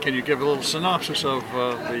can you give a little synopsis of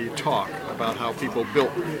the talk about how people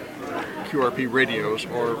built QRP radios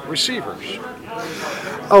or receivers?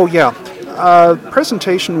 Oh, yeah.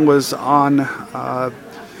 Presentation was on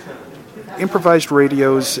improvised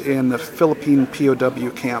radios in the Philippine POW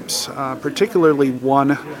camps, particularly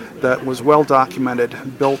one that was well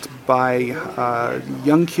documented, built by a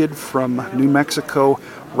young kid from New Mexico,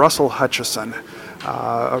 Russell Hutchison,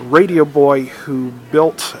 a radio boy who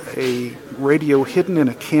built a radio hidden in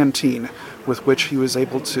a canteen with which he was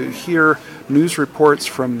able to hear news reports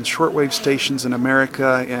from shortwave stations in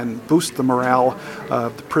America and boost the morale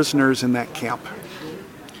of the prisoners in that camp.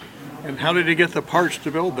 And how did he get the parts to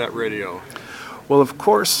build that radio? Well, of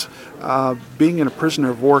course, being in a prisoner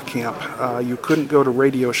of war camp, you couldn't go to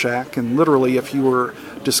Radio Shack, and literally if you were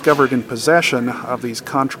discovered in possession of these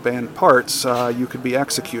contraband parts, you could be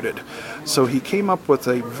executed. So he came up with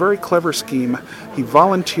a very clever scheme. He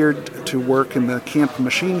volunteered to work in the camp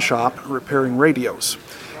machine shop repairing radios.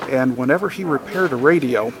 And whenever he repaired a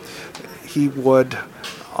radio, he would,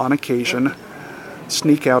 on occasion,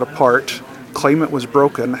 sneak out a part, claim it was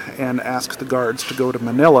broken, and ask the guards to go to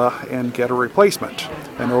Manila and get a replacement.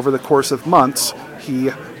 And over the course of months, he,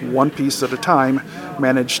 one piece at a time,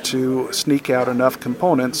 managed to sneak out enough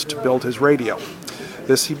components to build his radio.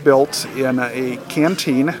 This he built in a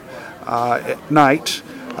canteen at night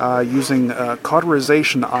using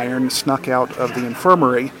cauterization iron snuck out of the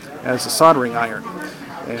infirmary as a soldering iron,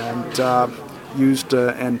 and used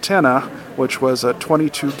antenna, which was a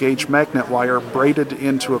 22 gauge magnet wire braided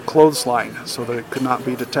into a clothesline so that it could not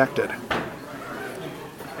be detected.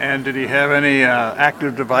 And did he have any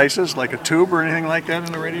active devices, like a tube or anything like that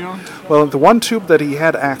in the radio? Well, the one tube that he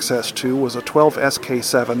had access to was a 12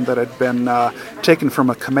 SK7 that had been taken from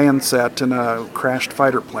a command set in a crashed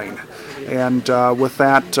fighter plane. And with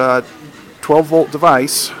that 12-volt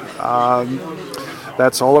device,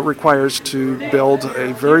 that's all it requires to build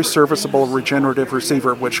a very serviceable regenerative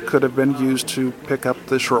receiver, which could have been used to pick up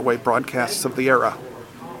the shortwave broadcasts of the era.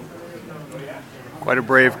 Quite a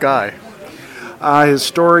brave guy. His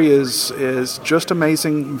story is just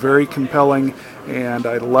amazing, very compelling, and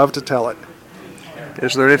I love to tell it.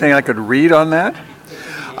 Is there anything I could read on that?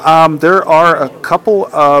 There are a couple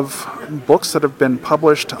of books that have been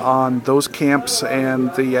published on those camps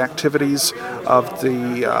and the activities of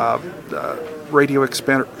the radio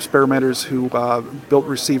experimenters who built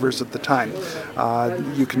receivers at the time.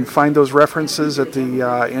 You can find those references at the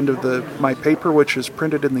end of my paper, which is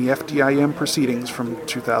printed in the FDIM proceedings from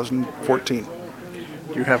 2014.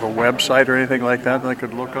 Do you have a website or anything like that I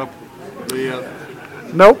could look up?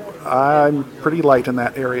 Nope, I'm pretty light in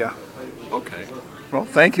that area. Okay. Well,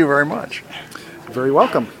 thank you very much. Very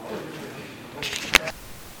welcome.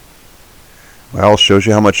 Well, shows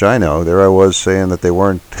you how much I know. There I was saying that they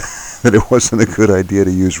weren't, that it wasn't a good idea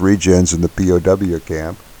to use regens in the POW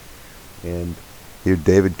camp. And here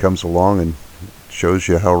David comes along and shows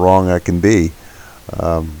you how wrong I can be.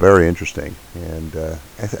 Very interesting. And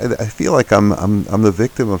I feel like I'm the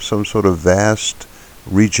victim of some sort of vast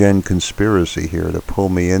regen conspiracy here to pull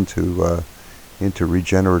me into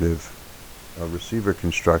regenerative receiver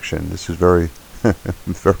construction. This is very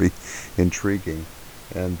very intriguing.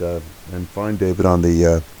 And fine, David, on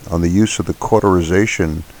the use of the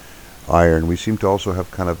cauterization iron. We seem to also have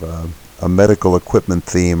kind of a medical equipment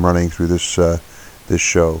theme running through this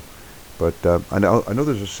show. But I know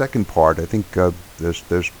there's a second part. I think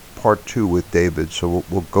there's part 2 with David, so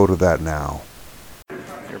we'll go to that now.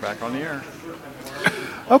 You're back on the air.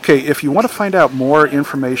 Okay, if you want to find out more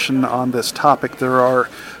information on this topic, there are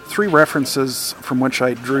 3 references from which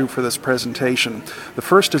I drew for this presentation. The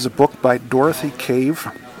first is a book by Dorothy Cave,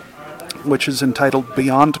 which is entitled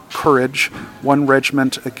Beyond Courage, One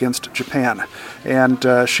Regiment Against Japan.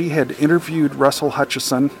 And she had interviewed Russell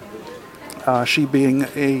Hutchison, she being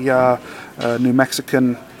a New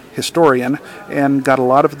Mexican historian, and got a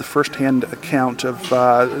lot of the first-hand account of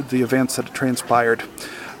the events that had transpired.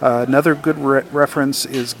 Another good reference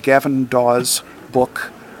is Gavin Dawes'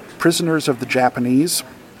 book, Prisoners of the Japanese,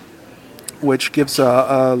 which gives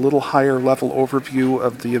a little higher level overview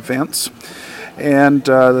of the events. And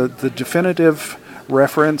the definitive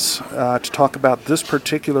reference to talk about this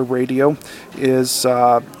particular radio is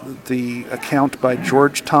the account by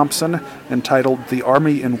George Thompson entitled The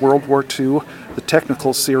Army in World War II, the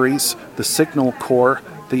technical series, The Signal Corps,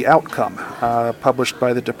 The Outcome, published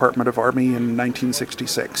by the Department of Army in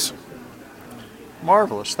 1966.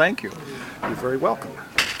 Marvelous, thank you. You're very welcome.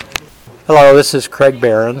 Hello, this is Craig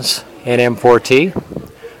Behrens, NM4T,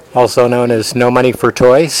 also known as No Money for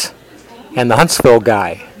Toys, and the Huntsville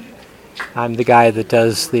Guy. I'm the guy that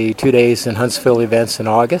does the 2 days in Huntsville events in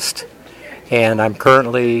August, and I'm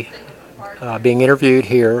currently being interviewed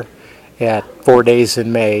here at 4 days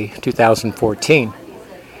in May 2014.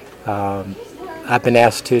 I've been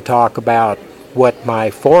asked to talk about what my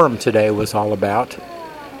forum today was all about,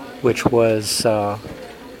 which was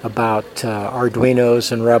about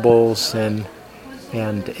Arduinos and Rebels and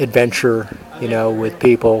adventure, with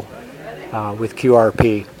people with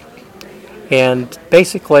QRP. And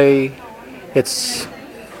basically, it's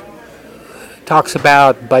talks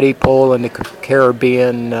about Buddy Pull and the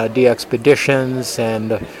Caribbean DXpeditions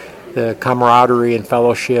and the camaraderie and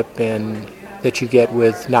fellowship and that you get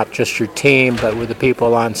with not just your team but with the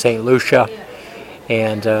people on St. Lucia.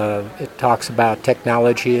 And it talks about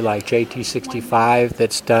technology like JT65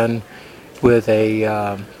 that's done with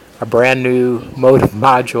a brand new mode of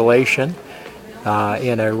modulation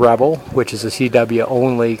in a Rebel, which is a CW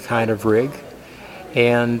only kind of rig,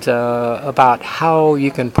 and about how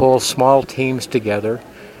you can pull small teams together.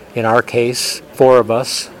 In our case, 4 of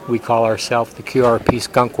us, we call ourselves the QRP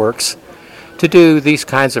Skunkworks, to do these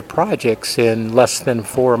kinds of projects in less than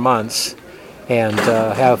 4 months and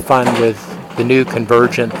have fun with the new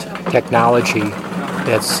convergent technology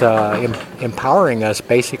that's empowering us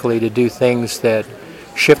basically to do things that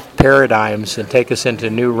shift paradigms and take us into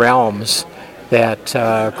new realms that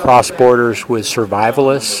cross borders with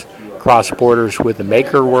survivalists, cross borders with the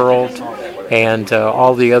maker world, and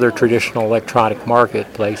all the other traditional electronic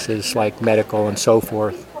marketplaces like medical and so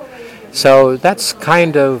forth. So that's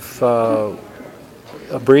kind of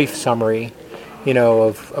a brief summary,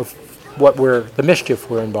 of what the mischief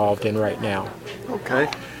we're involved in right now. Okay.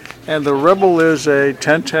 And the Rebel is a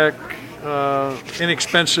Ten-Tec,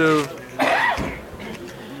 inexpensive.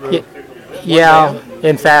 Yeah.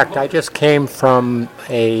 In fact, I just came from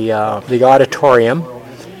the auditorium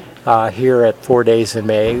here at 4 Days in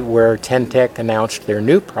May, where Ten-Tec announced their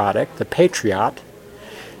new product, the Patriot.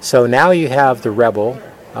 So now you have the Rebel,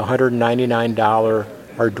 $199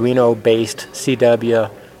 Arduino-based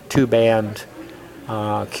CW 2-band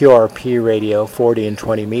QRP radio, 40 and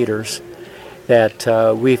 20 meters,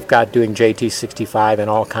 that we've got doing JT65 and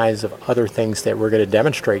all kinds of other things that we're going to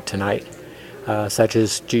demonstrate tonight, such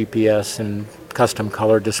as GPS and custom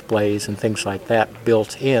color displays and things like that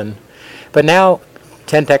built in. But now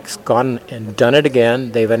Ten-Tec's gone and done it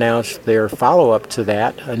again. They've announced their follow-up to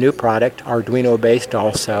that, a new product, Arduino-based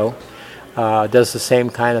also, does the same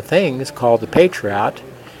kind of thing. It's called the Patriot.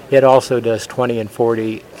 It also does 20 and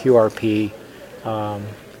 40 QRP,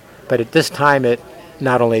 but at this time it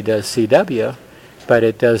not only does CW, but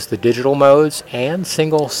it does the digital modes and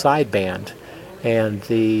single sideband. And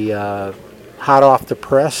the hot off the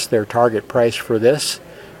press, their target price for this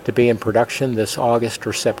to be in production this August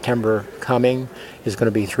or September coming is going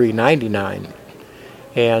to be $399.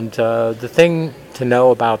 And the thing to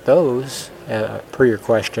know about those, per your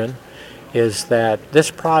question, is that this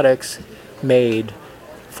product's made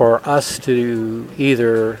for us to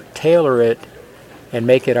either tailor it and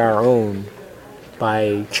make it our own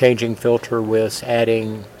by changing filter widths,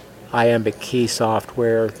 adding iambic key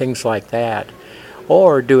software, things like that,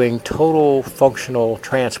 or doing total functional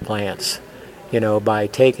transplants, by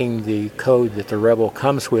taking the code that the Rebel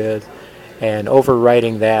comes with and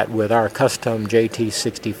overwriting that with our custom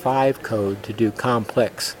JT65 code to do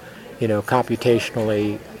complex,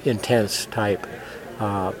 computationally intense type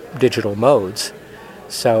digital modes.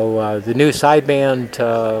 So the new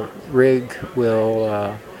sideband rig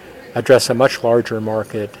will address a much larger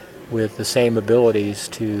market with the same abilities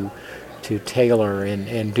to tailor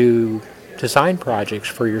and do design projects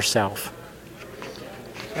for yourself.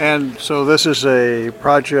 And so this is a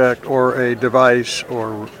project or a device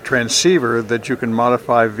or transceiver that you can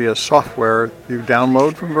modify via software you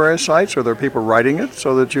download from various sites, or are there people writing it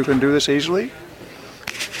so that you can do this easily?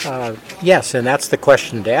 Yes, and that's the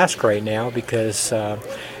question to ask right now, because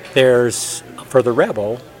there's, for the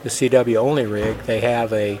Rebel, the CW only rig, they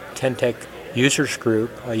have a Ten-Tec users group,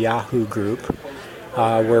 a Yahoo group,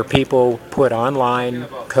 where people put online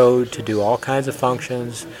code to do all kinds of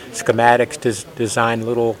functions, schematics to design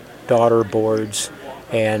little daughter boards,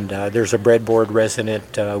 and there's a breadboard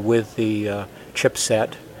resident with the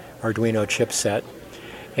chipset, Arduino chipset,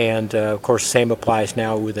 and of course same applies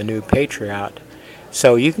now with the new Patriot.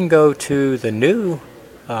 So you can go to the new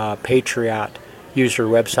Patriot user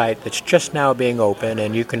website that's just now being open,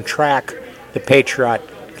 and you can track the Patriot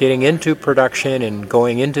getting into production and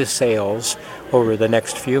going into sales over the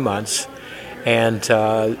next few months. And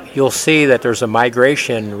you'll see that there's a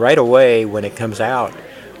migration right away when it comes out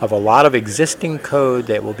of a lot of existing code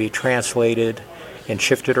that will be translated and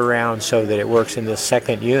shifted around so that it works in the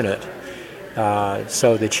second unit.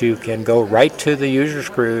 so that you can go right to the users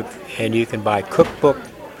group and you can buy cookbook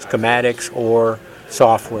schematics or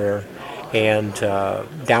software and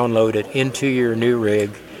download it into your new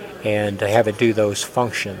rig and have it do those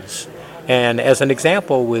functions. And as an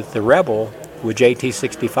example, with the Rebel, with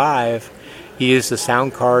JT65, you use the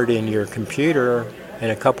sound card in your computer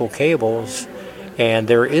and a couple cables, and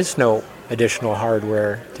there is no additional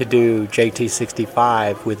hardware to do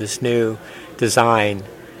JT65 with this new design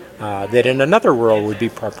that in another world would be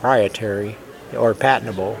proprietary or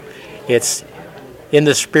patentable. It's in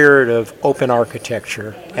the spirit of open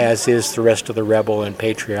architecture, as is the rest of the Rebel and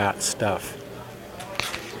Patriot stuff.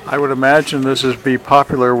 I would imagine this would be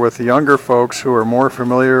popular with the younger folks who are more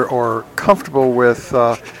familiar or comfortable with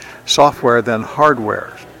software than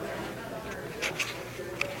hardware.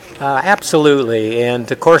 Absolutely,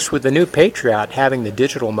 and of course with the new Patriot, having the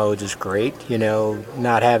digital modes is great,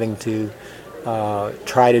 not having to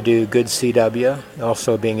try to do good CW,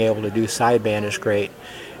 also being able to do sideband is great.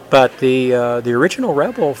 But the original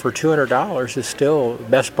Rebel for $200 is still the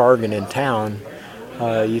best bargain in town.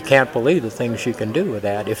 You can't believe the things you can do with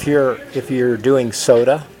that. If you're doing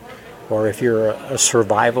SOTA, or if you're a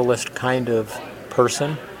survivalist kind of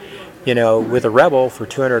person, with a Rebel for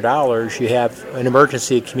 $200, you have an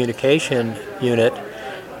emergency communication unit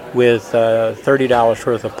with $30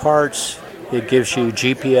 worth of parts. It gives you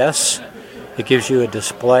GPS. It gives you a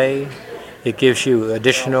display. It gives you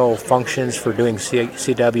additional functions for doing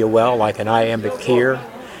CW well, like an iambic keyer.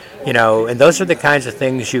 And those are the kinds of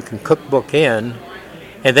things you can cookbook in.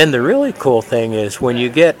 And then the really cool thing is when you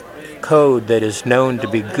get code that is known to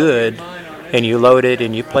be good, and you load it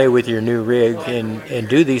and you play with your new rig and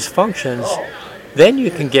do these functions, then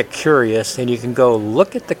you can get curious and you can go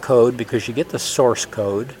look at the code because you get the source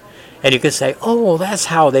code, and you can say, oh, that's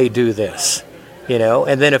how they do this,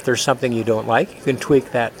 and then if there's something you don't like, you can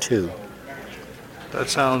tweak that too. That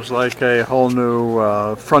sounds like a whole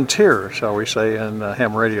new frontier, shall we say, in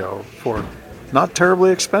ham radio for not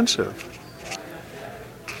terribly expensive.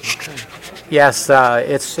 Yes,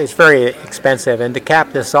 it's very expensive. And to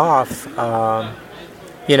cap this off,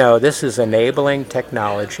 this is enabling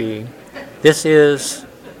technology. This is,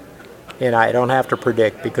 and I don't have to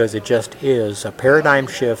predict because it just is, a paradigm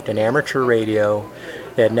shift in amateur radio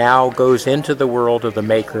that now goes into the world of the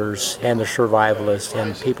makers and the survivalists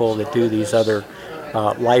and people that do these other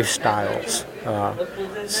lifestyles.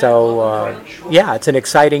 It's an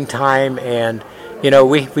exciting time, and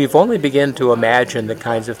we've only begun to imagine the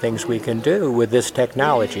kinds of things we can do with this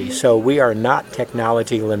technology. So we are not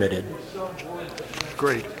technology limited.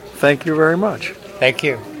 Great. Thank you very much. Thank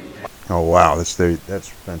you. Oh, wow. That's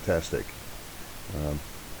fantastic.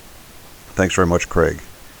 Thanks very much, Craig.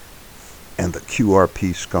 And the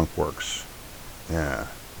QRP Skunkworks. Yeah,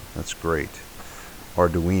 that's great.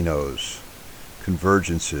 Arduinos,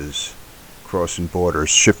 convergences, crossing borders,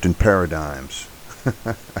 shifting paradigms.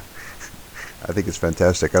 I think it's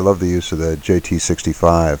fantastic. I love the use of the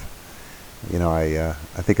JT65.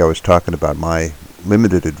 I think I was talking about my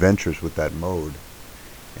limited adventures with that mode.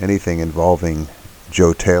 Anything involving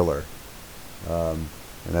Joe Taylor, and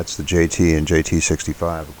that's the JT and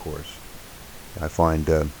JT65, of course. I find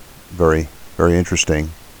very, very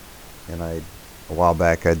interesting. And a while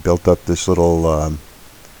back, I'd built up this little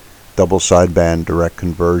double sideband direct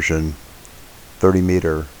conversion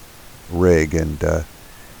 30-meter rig, and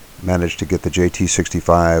managed to get the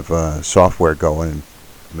JT65 software going, and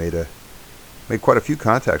made quite a few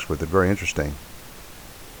contacts with it. Very interesting,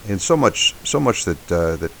 and so much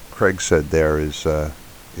that Craig said there is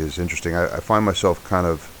interesting. I find myself kind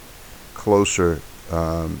of closer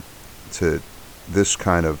to this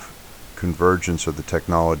kind of convergence of the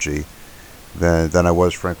technology than I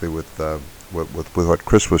was, frankly, with what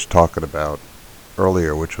Chris was talking about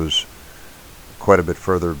earlier, which was quite a bit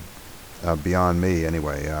further beyond me,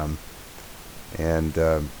 anyway.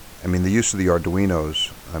 The use of the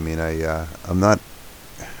Arduinos. I'm not.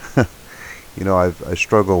 I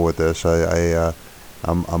struggle with this.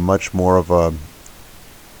 I'm much more of a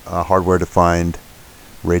hardware-defined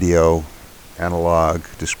radio, analog,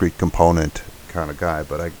 discrete component kind of guy.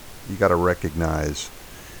 But you got to recognize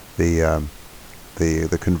the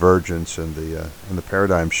convergence and the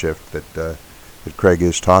paradigm shift that Craig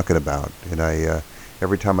is talking about. And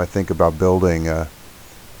every time I think about building a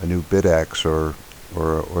new BitX or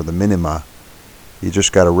the Minima, you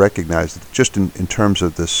just got to recognize that just in terms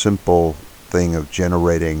of the simple thing of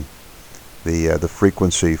generating the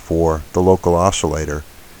frequency for the local oscillator.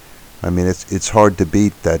 It's hard to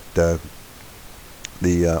beat that the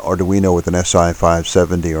Arduino with an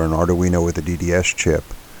SI570 or an Arduino with a DDS chip.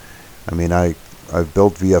 I've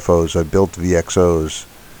built VFOs, I've built VXOs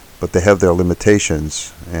but they have their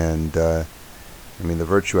limitations. And I mean, the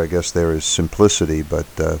virtue, I guess, there is simplicity, but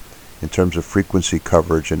in terms of frequency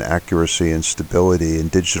coverage and accuracy and stability and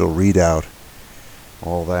digital readout,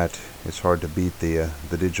 all that, it's hard to beat the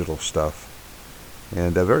digital stuff.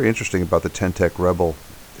 And very interesting about the Ten-Tec Rebel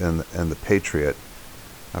and the Patriot.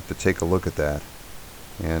 I have to take a look at that,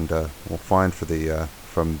 and we'll find for the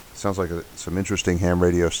sounds like some interesting ham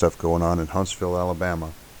radio stuff going on in Huntsville,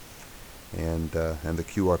 Alabama, and the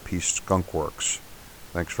QRP Skunk Works.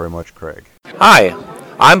 Thanks very much, Craig. Hi,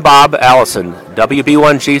 I'm Bob Allison,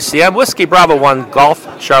 WB1GC. I'm Whiskey Bravo 1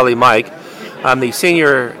 Golf Charlie Mike. I'm the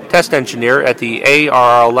senior test engineer at the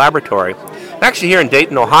ARRL laboratory. I'm actually here in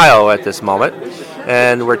Dayton, Ohio at this moment,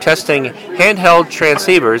 and we're testing handheld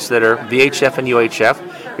transceivers that are VHF and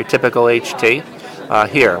UHF, your typical HT.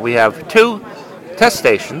 Here we have 2 test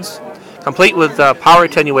stations, complete with power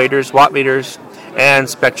attenuators, watt meters, and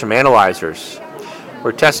spectrum analyzers.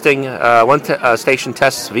 We're testing, one station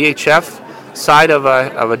tests VHF side of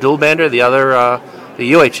a dual bander, the other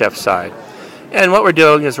the UHF side. And what we're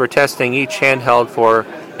doing is we're testing each handheld for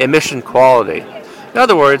emission quality. In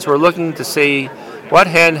other words, we're looking to see what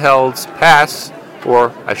handhelds pass,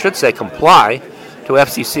 or I should say comply, to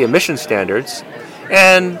FCC emission standards,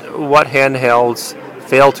 and what handhelds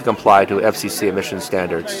fail to comply to FCC emission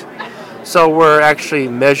standards. So we're actually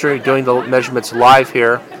doing the measurements live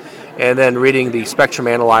here, and then reading the spectrum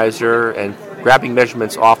analyzer and grabbing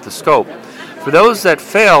measurements off the scope. For those that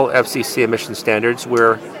fail FCC emission standards,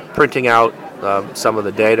 we're printing out some of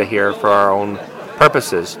the data here for our own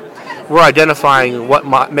purposes. We're identifying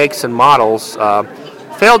what makes and models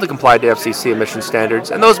fail to comply to FCC emission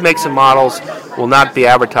standards, and those makes and models will not be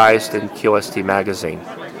advertised in QST magazine.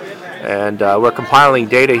 And we're compiling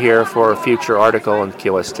data here for a future article in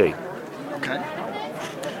QST. Okay.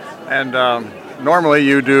 And normally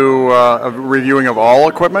you do a reviewing of all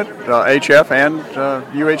equipment, HF and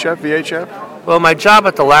UHF, VHF? Well, my job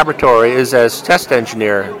at the laboratory is as test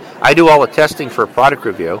engineer. I do all the testing for product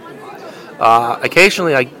review.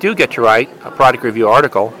 Occasionally I do get to write a product review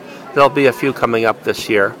article. There'll be a few coming up this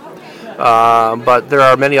year. But there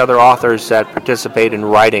are many other authors that participate in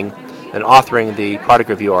writing and authoring the product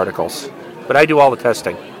review articles. But I do all the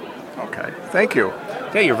testing. Okay, thank you.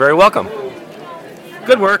 Okay, you're very welcome.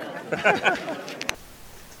 Good work.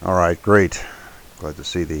 All right, great. Glad to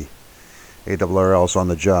see the ARRL's on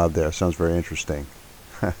the job there. Sounds very interesting.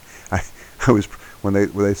 I was when they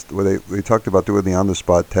talked about doing the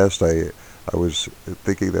on-the-spot test. I was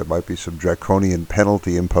thinking there might be some draconian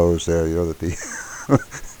penalty imposed there. You know, that the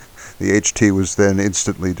the HT was then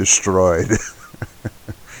instantly destroyed.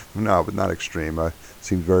 No, but not extreme. It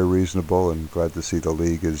seemed very reasonable, and glad to see the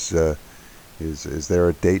league is there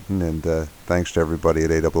at Dayton. And thanks to everybody at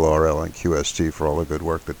ARRL and QST for all the good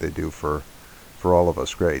work that they do for all of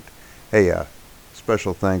us. Great. Hey,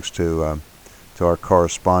 special thanks to our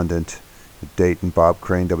correspondent at Dayton, Bob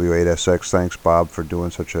Crane, W8SX. Thanks, Bob, for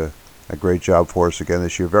doing such a great job for us again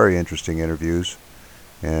this year. Very interesting interviews,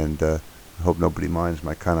 and I hope nobody minds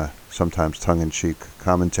my kind of sometimes tongue-in-cheek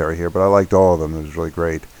commentary here, but I liked all of them. It was really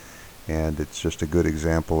great, and it's just a good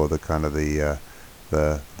example of the kind of the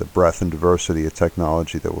breadth and diversity of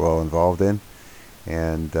technology that we're all involved in,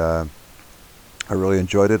 and I really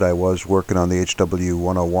enjoyed it. I was working on the HW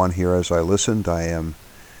 101 here as I listened. I am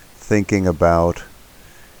thinking about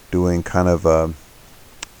doing kind of a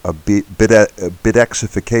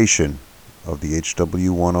bidexification of the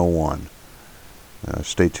HW 101.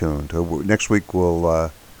 Stay tuned. Next week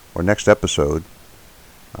or next episode,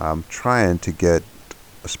 I'm trying to get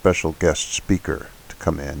a special guest speaker to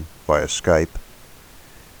come in via Skype,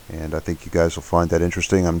 and I think you guys will find that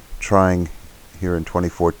interesting. I'm trying here in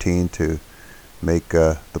 2014 to make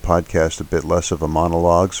the podcast a bit less of a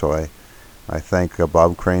monologue, so I thank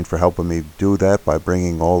Bob Crane for helping me do that by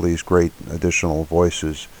bringing all these great additional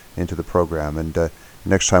voices into the program. And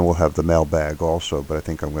next time we'll have the mailbag also, but I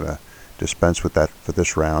think I'm going to dispense with that for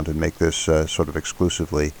this round and make this sort of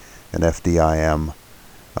exclusively an FDIM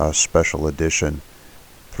special edition.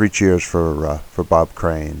 3 cheers for Bob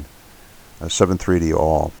Crane. 7-3 to you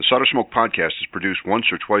all. The Solder Smoke Podcast is produced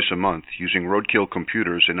once or twice a month using roadkill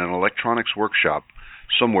computers in an electronics workshop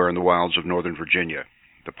somewhere in the wilds of Northern Virginia.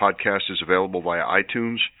 The podcast is available via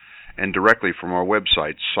iTunes and directly from our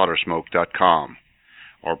website, soldersmoke.com.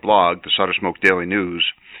 Our blog, the Solder Smoke Daily News,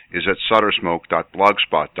 is at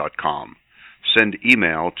soldersmoke.blogspot.com. Send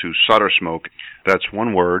email to soldersmoke, that's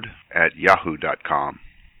one word, at yahoo.com.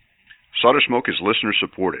 Solder Smoke is listener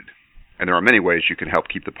supported, and there are many ways you can help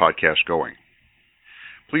keep the podcast going.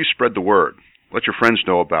 Please spread the word. Let your friends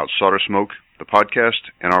know about Solder Smoke, the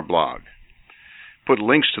podcast, and our blog. put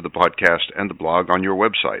links to the podcast and the blog on your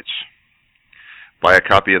websites. Buy a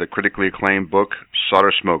copy of the critically acclaimed book,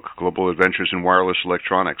 Solder Smoke, Global Adventures in Wireless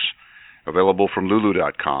Electronics, available from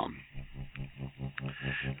Lulu.com.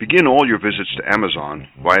 Begin all your visits to Amazon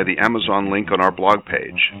via the Amazon link on our blog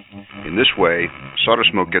page. In this way, Solder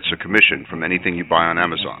Smoke gets a commission from anything you buy on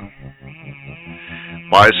Amazon.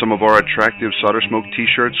 Buy some of our attractive Solder Smoke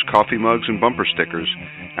t-shirts, coffee mugs, and bumper stickers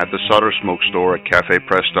at the Solder Smoke store at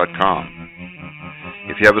cafepress.com.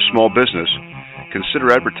 If you have a small business,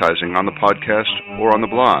 consider advertising on the podcast or on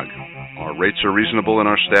the blog. Our rates are reasonable and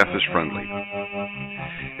our staff is friendly.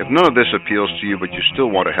 If none of this appeals to you but you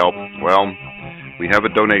still want to help, well, we have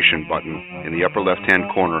a donation button in the upper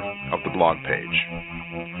left-hand corner of the blog page.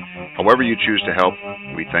 However you choose to help,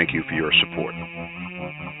 we thank you for your support.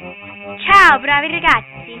 Ciao, bravi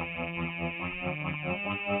ragazzi!